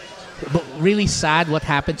was really sad what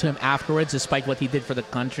happened to him afterwards, despite what he did for the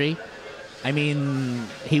country. I mean,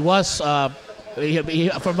 he was, from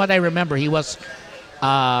what I remember, he was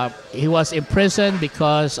imprisoned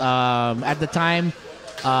because at the time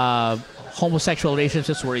homosexual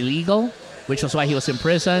relationships were illegal, which was why he was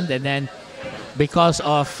imprisoned. And then because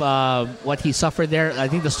of what he suffered there, I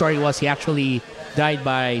think the story was he actually died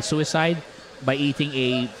by suicide by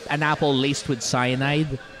eating an apple laced with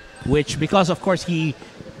cyanide, which because, of course, he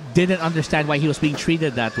didn't understand why he was being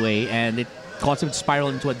treated that way, and it caused him to spiral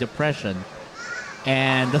into a depression.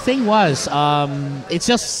 And the thing was,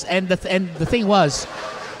 the thing was,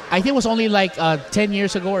 I think it was only like 10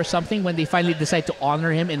 years ago or something when they finally decided to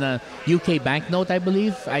honor him in a UK banknote, I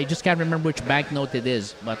believe. I just can't remember which banknote it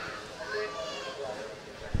is, but.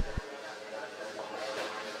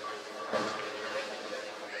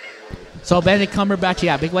 So Benedict Cumberbatch,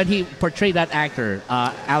 yeah, when he portrayed that actor,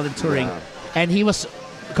 Alan Turing, and he was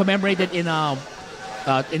commemorated in a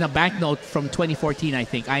banknote from 2014, I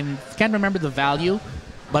think. I can't remember the value,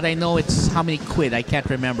 but I know it's how many quid. I can't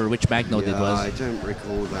remember which banknote it was. I don't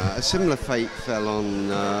recall that. A similar fate fell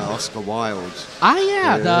on Oscar Wilde.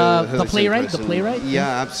 The playwright.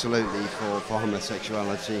 Yeah, absolutely, for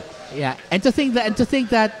homosexuality. Yeah, and to think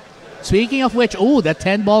that, speaking of which, that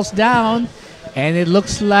 10 balls down, and it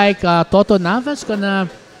looks like Toto Nava's gonna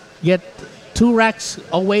get 2 racks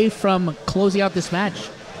away from closing out this match.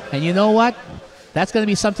 And you know what? That's going to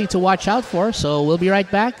be something to watch out for. So we'll be right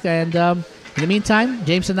back. And in the meantime,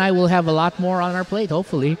 James and I will have a lot more on our plate,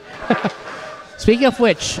 hopefully. Speaking of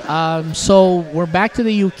which, so we're back to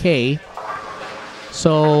the UK.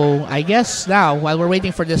 So I guess now, while we're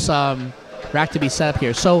waiting for this rack to be set up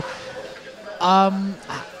here. So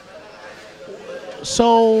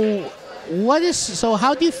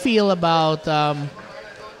How do you feel about how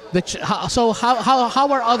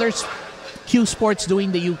are others cue sports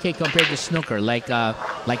doing the UK compared to snooker, like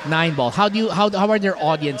 9-ball? How are their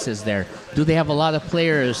audiences there? Do they have a lot of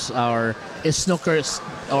players, or does snooker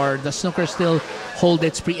still hold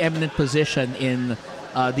its preeminent position in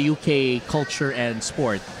the UK culture and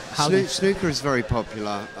sport? Snooker is very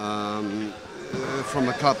popular from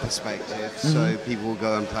a club perspective, so people will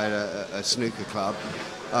go and play at a snooker club.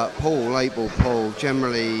 Pool, 8-ball pool,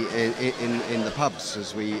 generally in the pubs,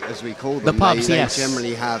 as we call them. The pubs, they yes.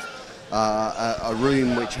 generally have a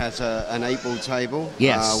room which has an 8-ball table.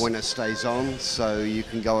 Yes. When it stays on, so you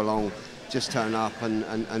can go along, just turn up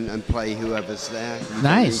and play whoever's there. You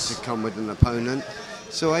Nice. don't need to come with an opponent.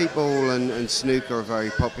 So 8-ball and snooker are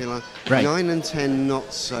very popular. Right. 9 and 10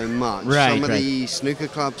 not so much. Right, Some of right. the snooker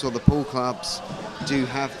clubs or the pool clubs do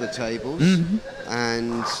have the tables,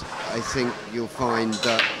 and I think you'll find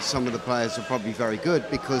that some of the players are probably very good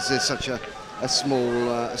because there's such a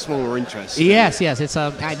smaller interest. Yes, it's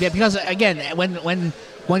because again, when one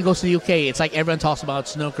goes to the UK, it's like everyone talks about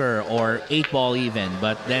snooker or 8-ball even,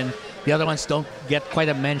 but then the other ones don't get quite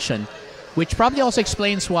a mention, which probably also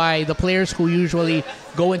explains why the players who usually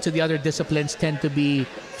go into the other disciplines tend to be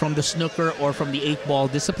from the snooker or from the 8-ball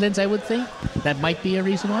disciplines, I would think. That might be a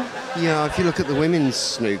reason why. Yeah, if you look at the women's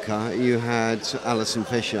snooker, you had Alison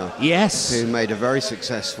Fisher. Yes. Who made a very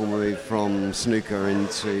successful move from snooker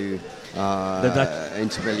into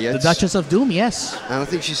billiards. The Duchess of Doom, yes. And I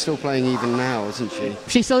think she's still playing even now, isn't she?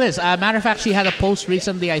 She still is. Matter of fact, she had a post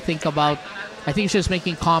recently, I think she was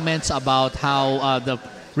making comments about how the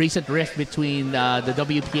recent rift between the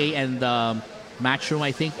WTA and the Matchroom,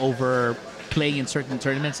 I think, over playing in certain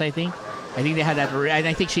tournaments, I think they had that, and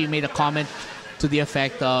I think she made a comment to the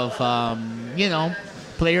effect of,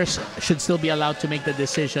 players should still be allowed to make the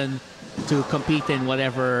decision to compete in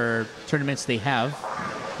whatever tournaments they have,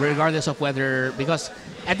 regardless of whether, because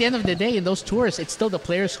at the end of the day, in those tours, it's still the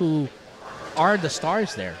players who are the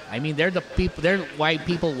stars there. I mean, they're the people. They're why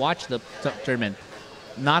people watch the tournament.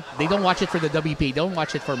 They don't watch it for the WP. They don't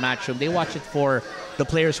watch it for Matchroom. They watch it for the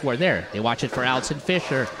players who are there. They watch it for Alison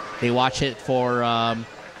Fisher. They watch it for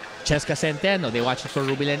Cheska Centeno. They watch it for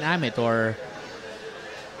Rubilen Amit, or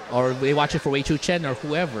they watch it for Wei Chu Chen or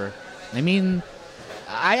whoever. I mean,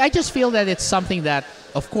 I just feel that it's something that,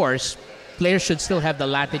 of course, players should still have the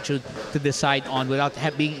latitude to decide on without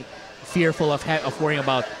being fearful of worrying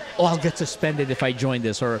about, I'll get suspended if I join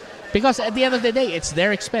this, or because at the end of the day, it's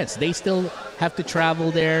their expense. They still have to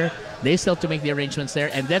travel there. They still have to make the arrangements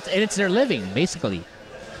there, and it's their living basically.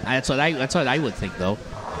 That's what I would think, though.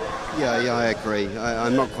 Yeah, I agree.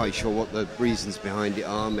 I'm not quite sure what the reasons behind it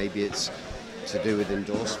are. Maybe it's to do with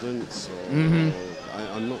endorsements, or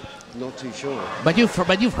I'm not too sure. But you've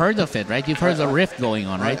heard of it, right? You've heard the rift going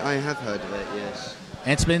on, right? I have heard of it, yes.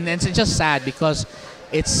 And it's just sad because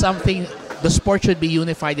it's something. The sport should be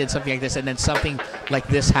unified in something like this, and then something like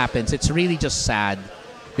this happens. It's really just sad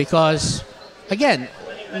because, again,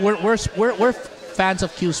 we're fans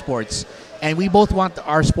of cue sports, and we both want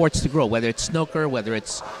our sports to grow, whether it's snooker, whether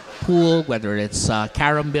it's pool, whether it's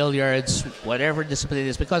carom billiards, whatever discipline it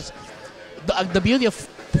is. Because the beauty of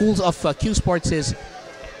pools of cue sports is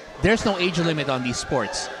there's no age limit on these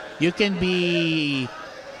sports. You can be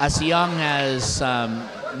as young as 9,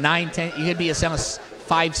 10. You can be as young as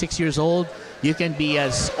 5, 6 years old. You can be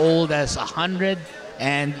as old as 100,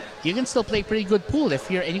 and you can still play pretty good pool and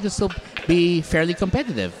you can still be fairly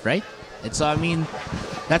competitive, right? I mean,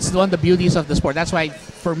 that's one of the beauties of the sport. That's why,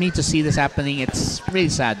 for me to see this happening, it's really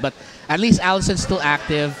sad. But at least Alison's still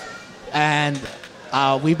active, and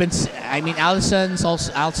Alison's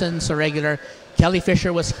a regular. Kelly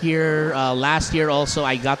Fisher was here last year also.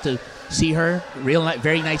 I got to see her.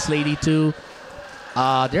 Very nice lady too.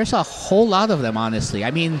 There's a whole lot of them, honestly.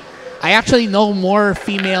 I mean, I actually know more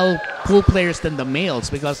female pool players than the males,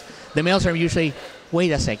 because the males are usually,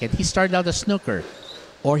 wait a second, he started out as snooker,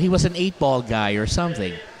 or he was an 8-ball guy or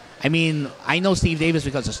something. I mean, I know Steve Davis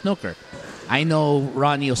because of snooker. I know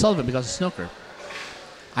Ronnie O'Sullivan because of snooker.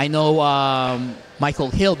 I know Michael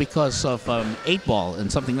Hill because of 8-ball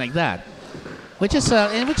and something like that. Which is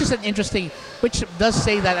an interesting, which does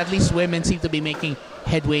say that at least women seem to be making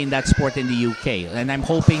headway in that sport in the UK, and I'm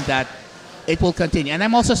hoping that it will continue. And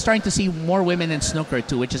I'm also starting to see more women in snooker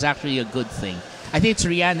too, which is actually a good thing. I think it's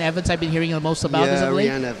Rhiannon Evans I've been hearing the most about as of late.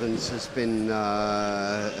 Rhiannon Evans has been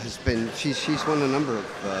she's won a number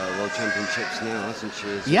of world championships now, hasn't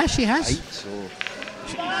she? Yeah, she has. 8 or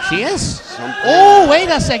she is. Something. Oh, wait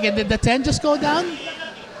a second, did the 10 just go down?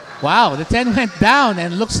 Wow, the 10 went down,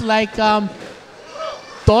 and looks like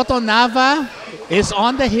Toto Naba is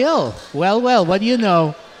on the hill. Well, what do you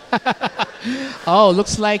know? Oh,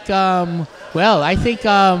 looks like, well, I think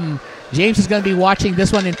James is going to be watching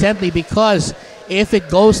this one intently, because if it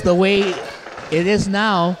goes the way it is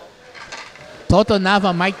now, Toto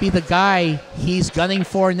Naba might be the guy he's gunning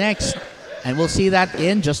for next. And we'll see that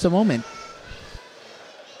in just a moment.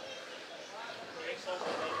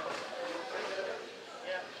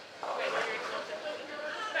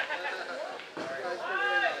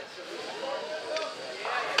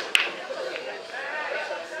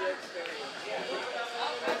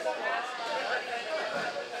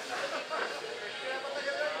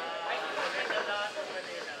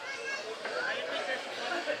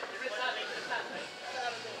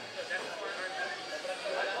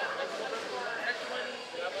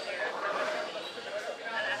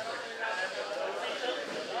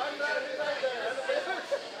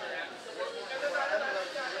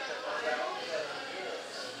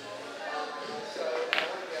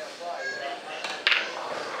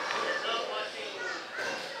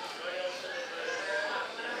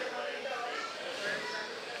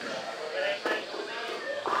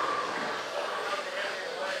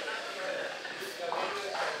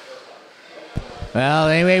 Well,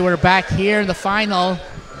 anyway, we're back here in the final.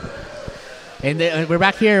 And we're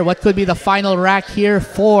back here. What could be the final rack here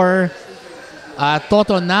for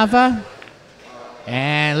Toto Naba?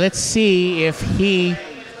 And let's see if Ricky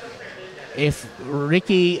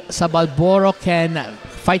Sabalboro can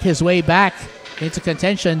fight his way back into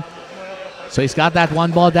contention. So he's got that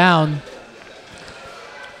one ball down.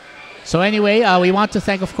 So anyway, we want to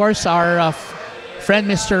thank, of course, our friend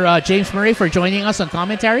Mr. James Murray for joining us on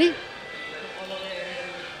commentary.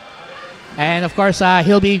 And of course,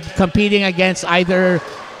 he'll be competing against either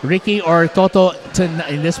Ricky or Toto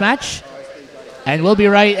in this match. And we'll be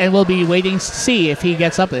waiting to see if he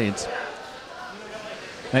gets up in it.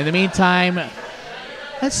 In the meantime,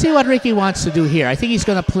 let's see what Ricky wants to do here. I think he's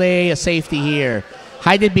going to play a safety here.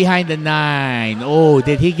 Hide it behind the 9. Oh,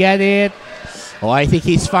 did he get it? Oh, I think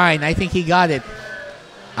he's fine. I think he got it.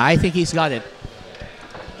 I think he's got it.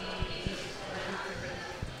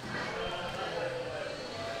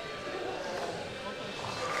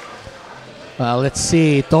 Well, let's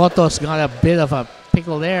see. Toto's got a bit of a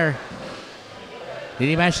pickle there. Did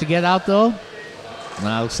he manage to get out, though?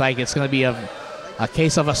 Well, looks like it's going to be a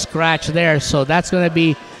case of a scratch there. So that's going to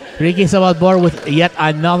be Ricky Sabalboro with yet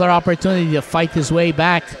another opportunity to fight his way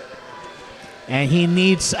back. And he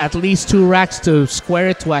needs at least 2 racks to square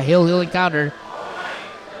it to a hill encounter.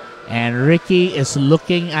 And Ricky is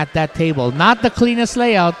looking at that table. Not the cleanest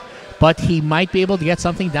layout, but he might be able to get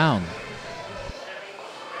something down.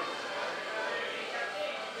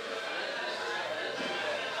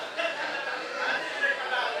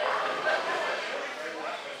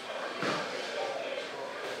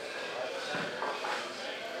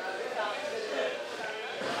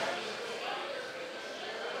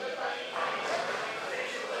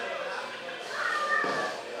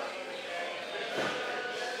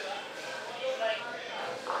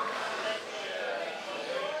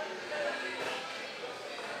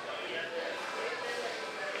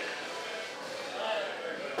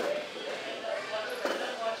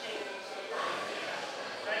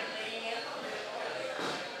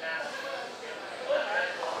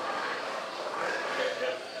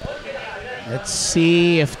 Let's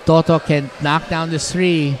see if Toto can knock down this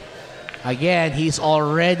 3. Again, he's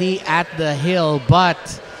already at the hill, but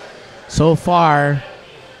so far,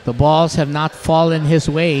 the balls have not fallen his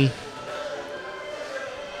way.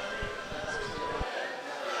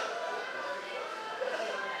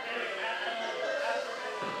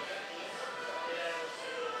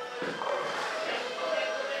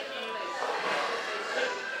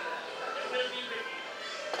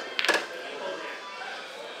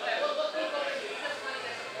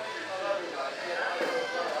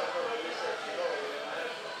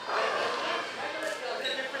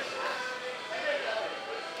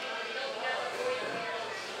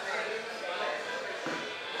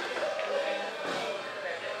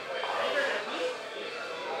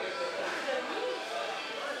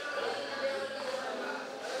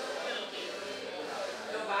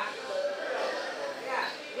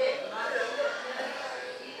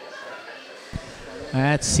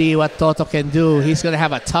 Let's see what Toto can do. He's going to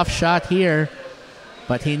have a tough shot here,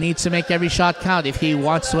 but he needs to make every shot count if he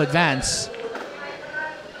wants to advance.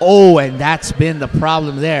 Oh, and that's been the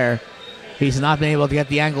problem there. He's not been able to get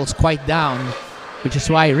the angles quite down, which is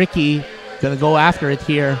why Ricky going to go after it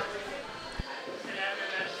here.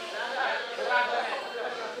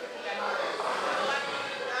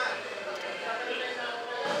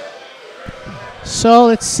 So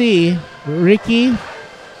let's see. Ricky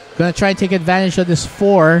going to try and take advantage of this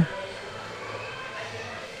 4.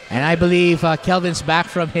 And I believe Kelvin's back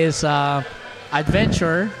from his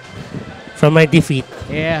adventure. From my defeat.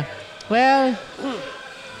 Yeah. Well,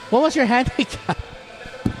 what was your handicap?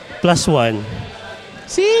 +1.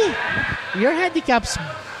 See? Your handicap's...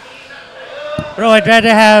 Bro, I'd rather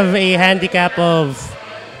have a handicap of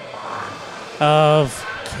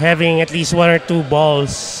having at least 1 or 2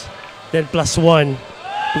 balls than +1.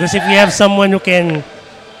 Because if you have someone who can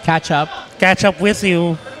catch up with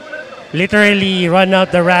you, literally run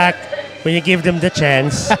out the rack when you give them the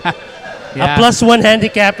chance. Yeah. A +1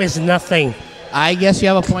 handicap is nothing. I guess you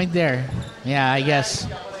have a point there. Yeah, I guess.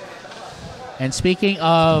 And speaking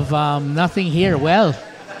of nothing here, well,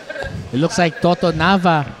 it looks like Toto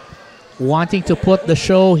Naba wanting to put the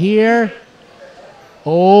show here.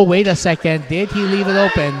 Oh, wait a second. Did he leave it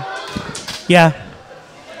open? Yeah.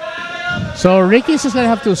 So Ricky's just going to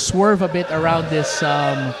have to swerve a bit around this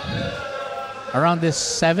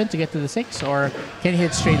 7 to get to the 6, or can he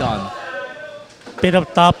hit straight on? Bit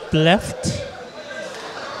of top left.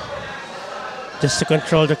 Just to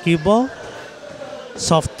control the cue ball.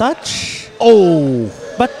 Soft touch. Oh!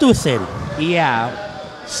 But too thin. Yeah.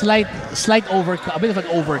 Slight overcut, a bit of an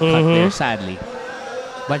overcut there, sadly.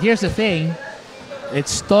 But here's the thing.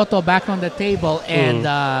 It's Toto back on the table, and,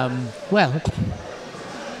 well,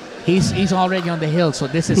 he's already on the hill, so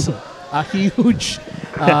this is a huge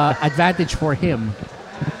advantage for him.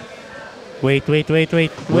 Wait. Will it get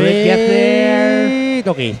there?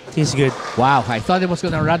 Okay, he's good. Wow, I thought it was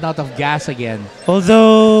going to run out of gas again.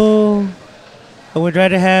 Although, I would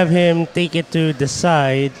rather have him take it to the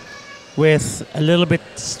side with a little bit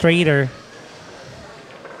straighter.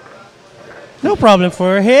 No problem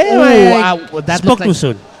for him. That spoke too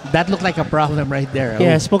soon. That looked like a problem right there.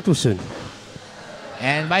 Yeah, spoke too soon.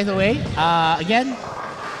 And by the way, again,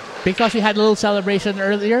 because we had a little celebration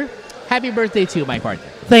earlier, happy birthday to you, my partner.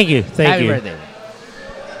 Thank you. Thank you. Happy birthday.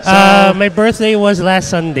 So, my birthday was last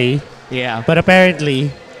Sunday. Yeah. But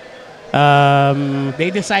apparently, they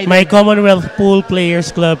decided... my Commonwealth Pool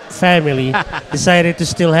Players Club family decided to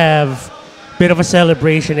still have a bit of a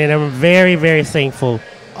celebration, and I'm very, very thankful.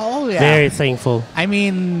 Oh, yeah. Very thankful. I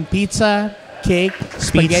mean, pizza, cake,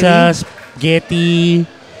 spaghetti. Pizza, spaghetti,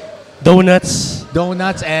 donuts,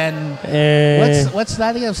 and what's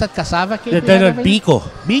that again? Was that cassava cake? Biko.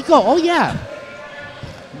 Biko, oh yeah.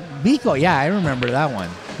 Biko, yeah, I remember that one.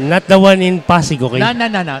 Not the one in Pasig, okay? No.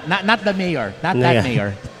 Not the mayor. Not that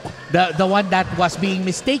mayor. The one that was being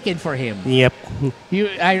mistaken for him. Yep.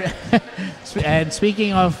 And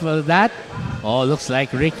speaking of that, looks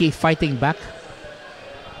like Ricky fighting back.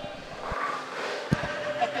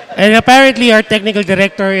 And apparently our technical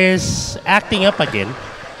director is acting up again.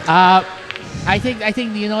 I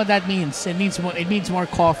think you know what that means. It means more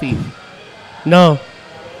coffee. No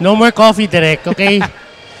more coffee, Direk. Okay.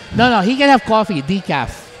 No, he can have coffee.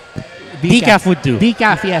 Decaf would do.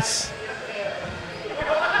 Decaf, yes.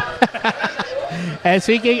 And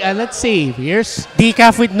speaking, let's see. Here's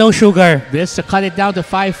decaf with no sugar. This to cut it down to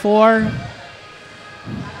 5-4.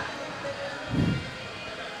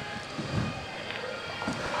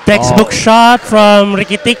 Textbook shot from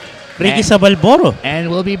Ricky Sabalboro.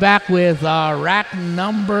 And we'll be back with rack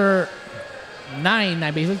number 9,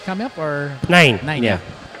 I believe, coming up, or 9, yeah.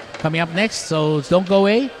 Coming up next. So don't go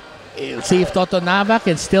away. We'll see if Toto Naba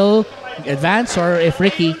can still advance, or if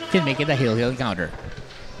Ricky can make it a hill encounter.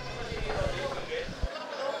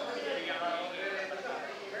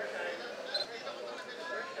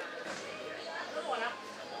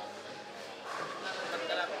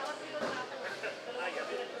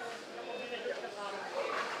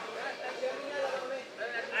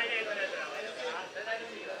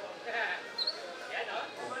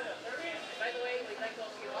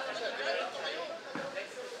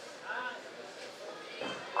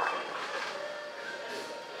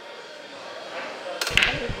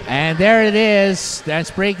 And there it is.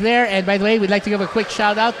 Dance break there. And by the way, we'd like to give a quick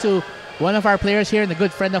shout out to one of our players here and a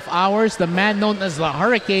good friend of ours, the man known as the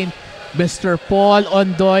Hurricane, Mr. Paul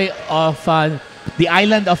Ondoy of the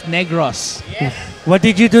island of Negros. Yes. What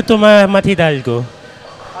did you do to Matidalgo?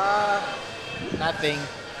 Nothing.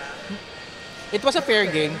 It was a fair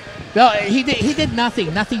game. No, he did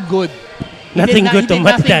nothing. Nothing good. Nothing good to Matidalgo.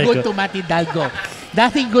 Nothing good to Matidalgo.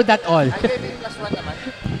 Nothing good at all. I gave him +1 naman.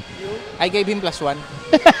 I gave him +1.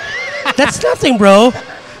 That's nothing, bro.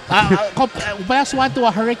 +1 to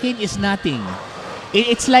a Hurricane is nothing.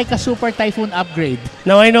 It's like a Super Typhoon upgrade.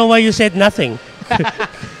 Now I know why you said nothing.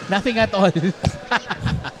 Nothing at all.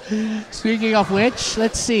 Speaking of which,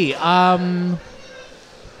 let's see.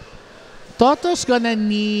 Toto's gonna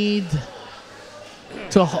need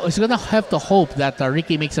to. He's gonna have to hope that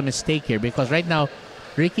Ricky makes a mistake here, because right now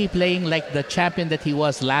Ricky playing like the champion that he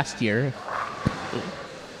was last year.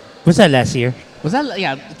 Was that last year? Was that,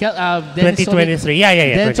 yeah, 2023. Yeah.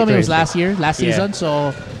 Then something was 2023. last year, last Yeah. season.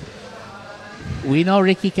 So we know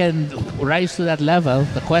Ricky can rise to that level.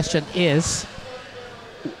 The question is,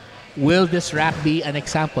 will this rack be an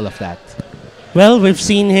example of that? Well, we've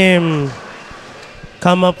seen him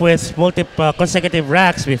come up with multiple consecutive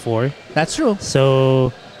racks before. That's true.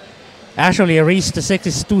 So actually, a race to 6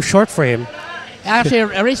 is too short for him. Actually,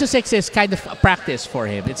 a race to 6 is kind of a practice for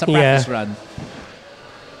him. It's a practice run.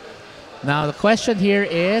 Now, the question here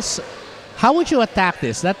is, how would you attack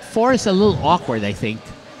this? That 4 is a little awkward, I think.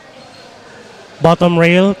 Bottom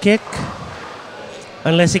rail kick.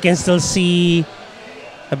 Unless he can still see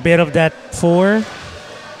a bit of that 4.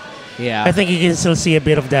 Yeah. I think he can still see a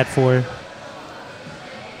bit of that 4.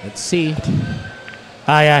 Let's see.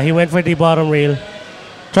 Yeah, he went for the bottom rail.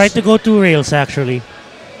 Tried to go 2 rails, actually.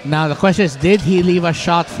 Now, the question is, did he leave a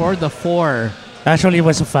shot for the 4? Actually, it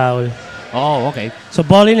was a foul. Oh, okay. So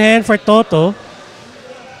ball in hand for Toto.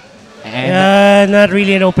 And Not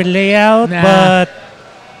really an open layout, Nah. but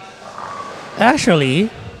actually,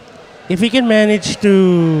 if he can manage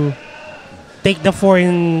to take the 4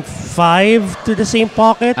 and 5 to the same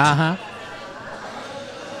pocket, uh-huh.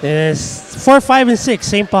 is 4, 5, and 6,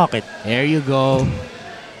 same pocket. There you go.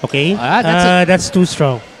 Okay, That's that's too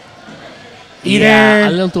strong. Yeah, a Either,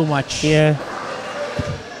 little too much. yeah.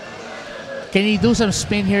 Can he do some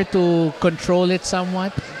spin here to control it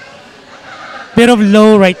somewhat? Bit of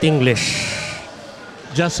low right English.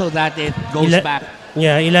 Just so that it goes Ila- back.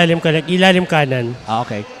 Yeah, ilalim kanan.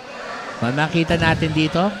 Okay. Makita natin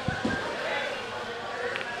dito.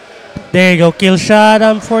 There you go, kill shot.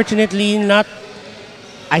 Unfortunately, not.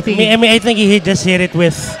 I think I think he just hit it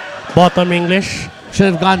with bottom English. should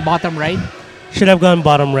have gone bottom right, Should have gone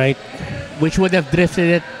bottom right. which would have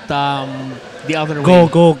drifted it the other Go,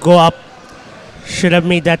 way. go up. Should have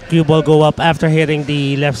made that cue ball go up after hitting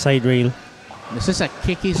the left side rail. Is this a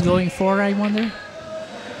kick he's going for, I wonder?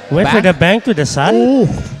 Went for Back? the bank to the side. Ooh.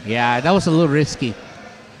 Yeah, that was a little risky.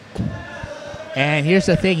 And here's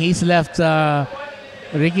the thing, he's left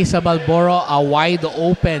Ricky Sabalboro a wide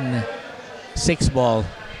open 6 ball.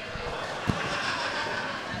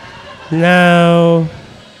 Now,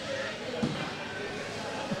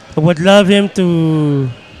 I would love him to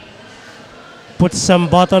put some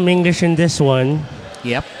bottom English in this one.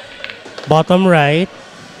 Yep. Bottom right.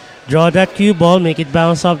 Draw that cue ball, make it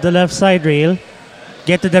bounce off the left side rail.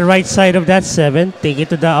 Get to the right side of that 7. Take it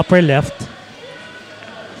to the upper left.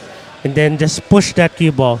 And then just push that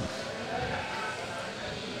cue ball.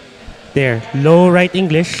 There. Low right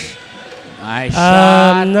English. Nice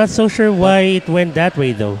shot. I'm not so sure why it went that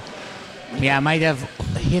way though. Yeah, might have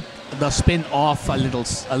hit the spin off a little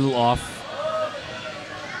off.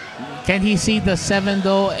 Can he see the 7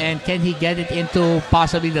 though, and can he get it into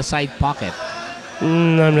possibly the side pocket?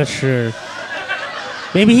 I'm not sure.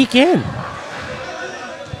 Maybe he can.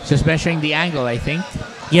 Just measuring the angle, I think.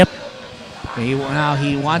 Yep. Now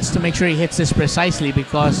he wants to make sure he hits this precisely,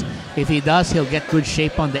 because if he does, he'll get good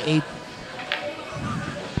shape on the 8.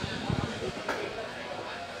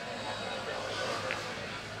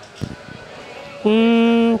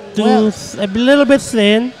 Well, A little bit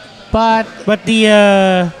thin, but but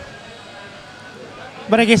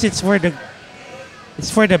I guess it's for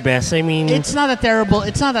the best. I mean, it's not a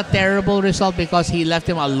terrible result, because he left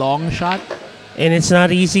him a long shot. and it's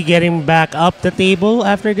not easy getting back up the table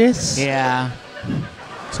after this. Yeah.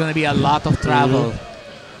 It's going to be a lot of travel.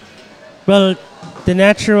 Well, the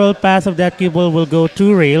natural path of that cue ball will go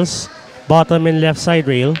 2 rails, bottom and left side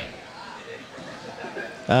rail.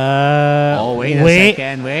 Wait a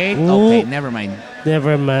second. Wait. Ooh. Okay, never mind.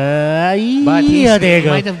 Never mind. But he there you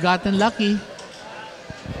go. might have gotten lucky.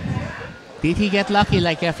 Did he get lucky,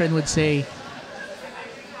 like Efren would say?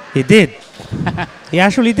 He did. He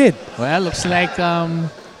actually did. Well, looks like,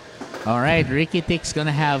 all right, Ricky Tick's going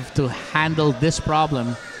to have to handle this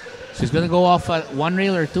problem. So he's going to go off at 1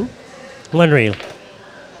 rail or 2? 1 rail.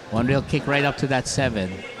 1 rail kick right up to that 7.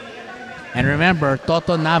 And remember,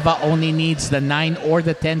 Toto Naba only needs the 9 or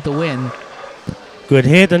the 10 to win. Good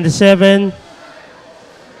hit on the 7.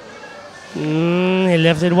 He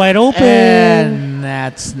left it wide open. And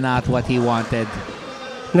that's not what he wanted.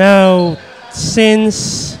 Now,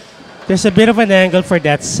 since there's a bit of an angle for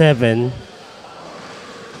that 7,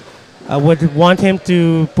 I would want him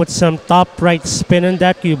to put some top right spin on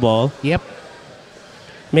that cue ball. Yep.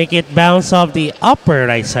 Make it bounce off the upper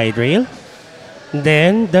right side rail.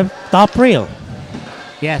 Then the top rail.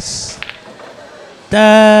 Yes.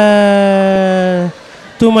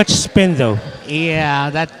 Too much spin though. Yeah,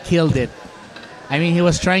 that killed it. I mean, he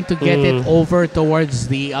was trying to get it over towards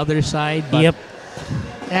the other side, but Yep.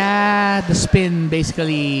 the spin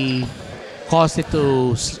basically caused it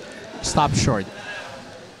to stop short.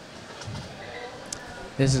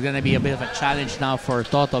 This is going to be a bit of a challenge now for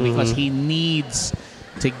Toto because he needs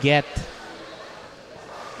to get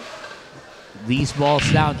these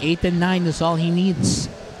balls down. 8 and 9 is all he needs.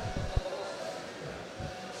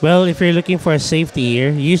 Well, if you're looking for a safety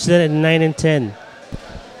here, use that at 9 and 10.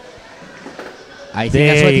 I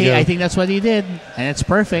think that's what he did, and it's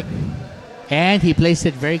perfect. And he placed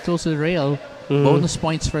it very close to the rail. Bonus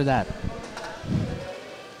points for that.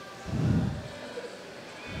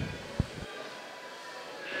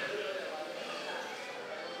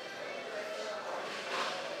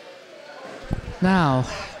 Now,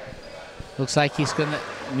 looks like he's gonna.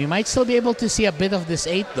 We might still be able to see a bit of this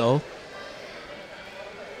 8 though.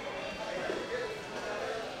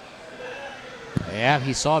 Yeah,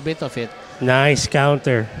 he saw a bit of it. Nice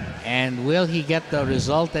counter. And will he get the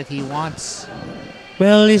result that he wants?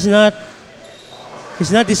 Well, he's not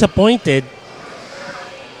disappointed.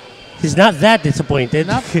 He's not that disappointed.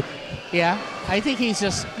 Yeah, I think he's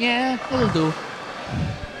just, it'll do.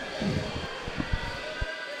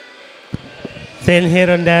 Thin hit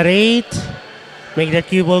on that 8. Make that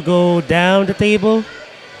cue ball go down the table.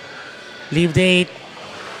 Leave the 8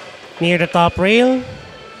 near the top rail.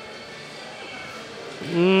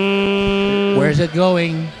 Where's it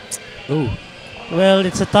going? Ooh. Well,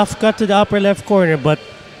 it's a tough cut to the upper left corner, but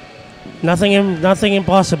nothing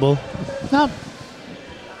impossible. No.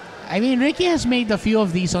 I mean, Ricky has made a few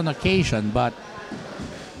of these on occasion, but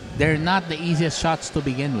they're not the easiest shots to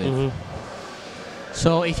begin with.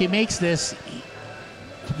 So if he makes this,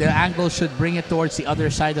 the angle should bring it towards the other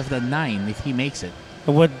side of the 9 if he makes it.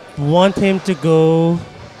 I would want him to go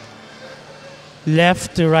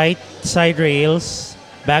left to right side rails,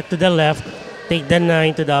 back to the left, take the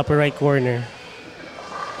 9 to the upper right corner.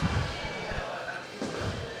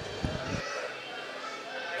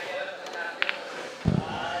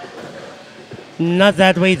 Not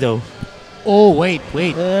that way though. Oh, wait.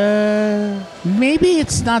 Maybe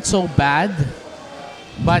it's not so bad,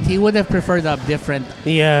 but he would have preferred a different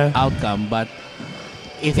outcome. But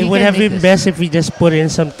if it would have been best if we just put in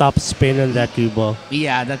some top spin on that cue ball.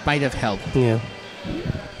 Yeah, that might have helped. Yeah.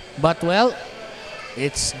 But, well,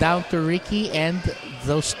 it's down to Ricky and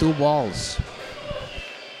those 2 balls.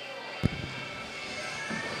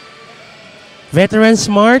 Veteran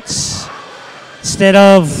smarts, instead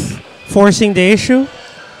of forcing the issue,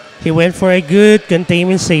 he went for a good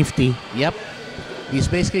containment safety. Yep. He's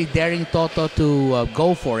basically daring Toto to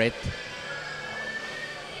go for it.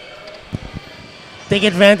 Take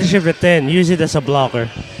advantage of the 10. Use it as a blocker.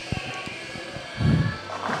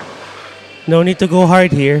 No need to go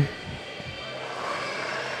hard here.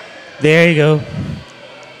 There you go.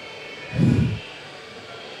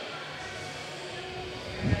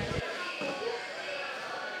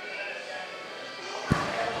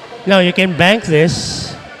 Now you can bank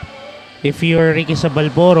this if you're Ricky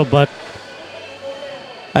Sabalboro, but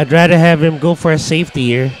I'd rather have him go for a safety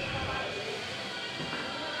here.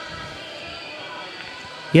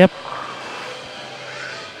 Yep.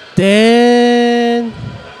 Then...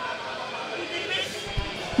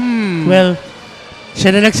 Well,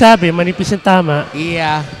 siya na nagsabi, manipis ang tama.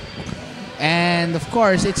 Yeah. And of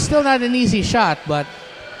course, it's still not an easy shot, but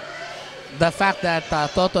the fact that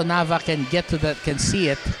Toto Naba can get to that, can see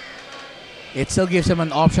it, it still gives him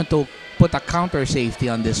an option to put a counter safety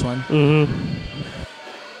on this one.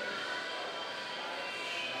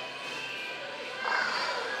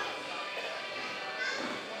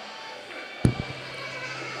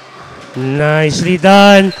 Nicely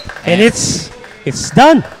done. And it's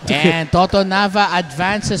done. And Toto Naba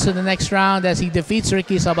advances to the next round as he defeats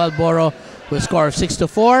Ricky Sabalboro with a score of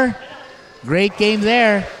 6-4. Great game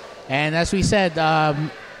there. And as we said,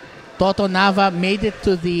 Toto Naba made it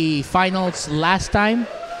to the finals last time,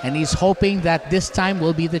 and he's hoping that this time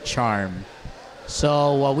will be the charm.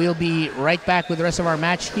 So we'll be right back with the rest of our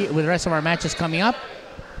matches coming up.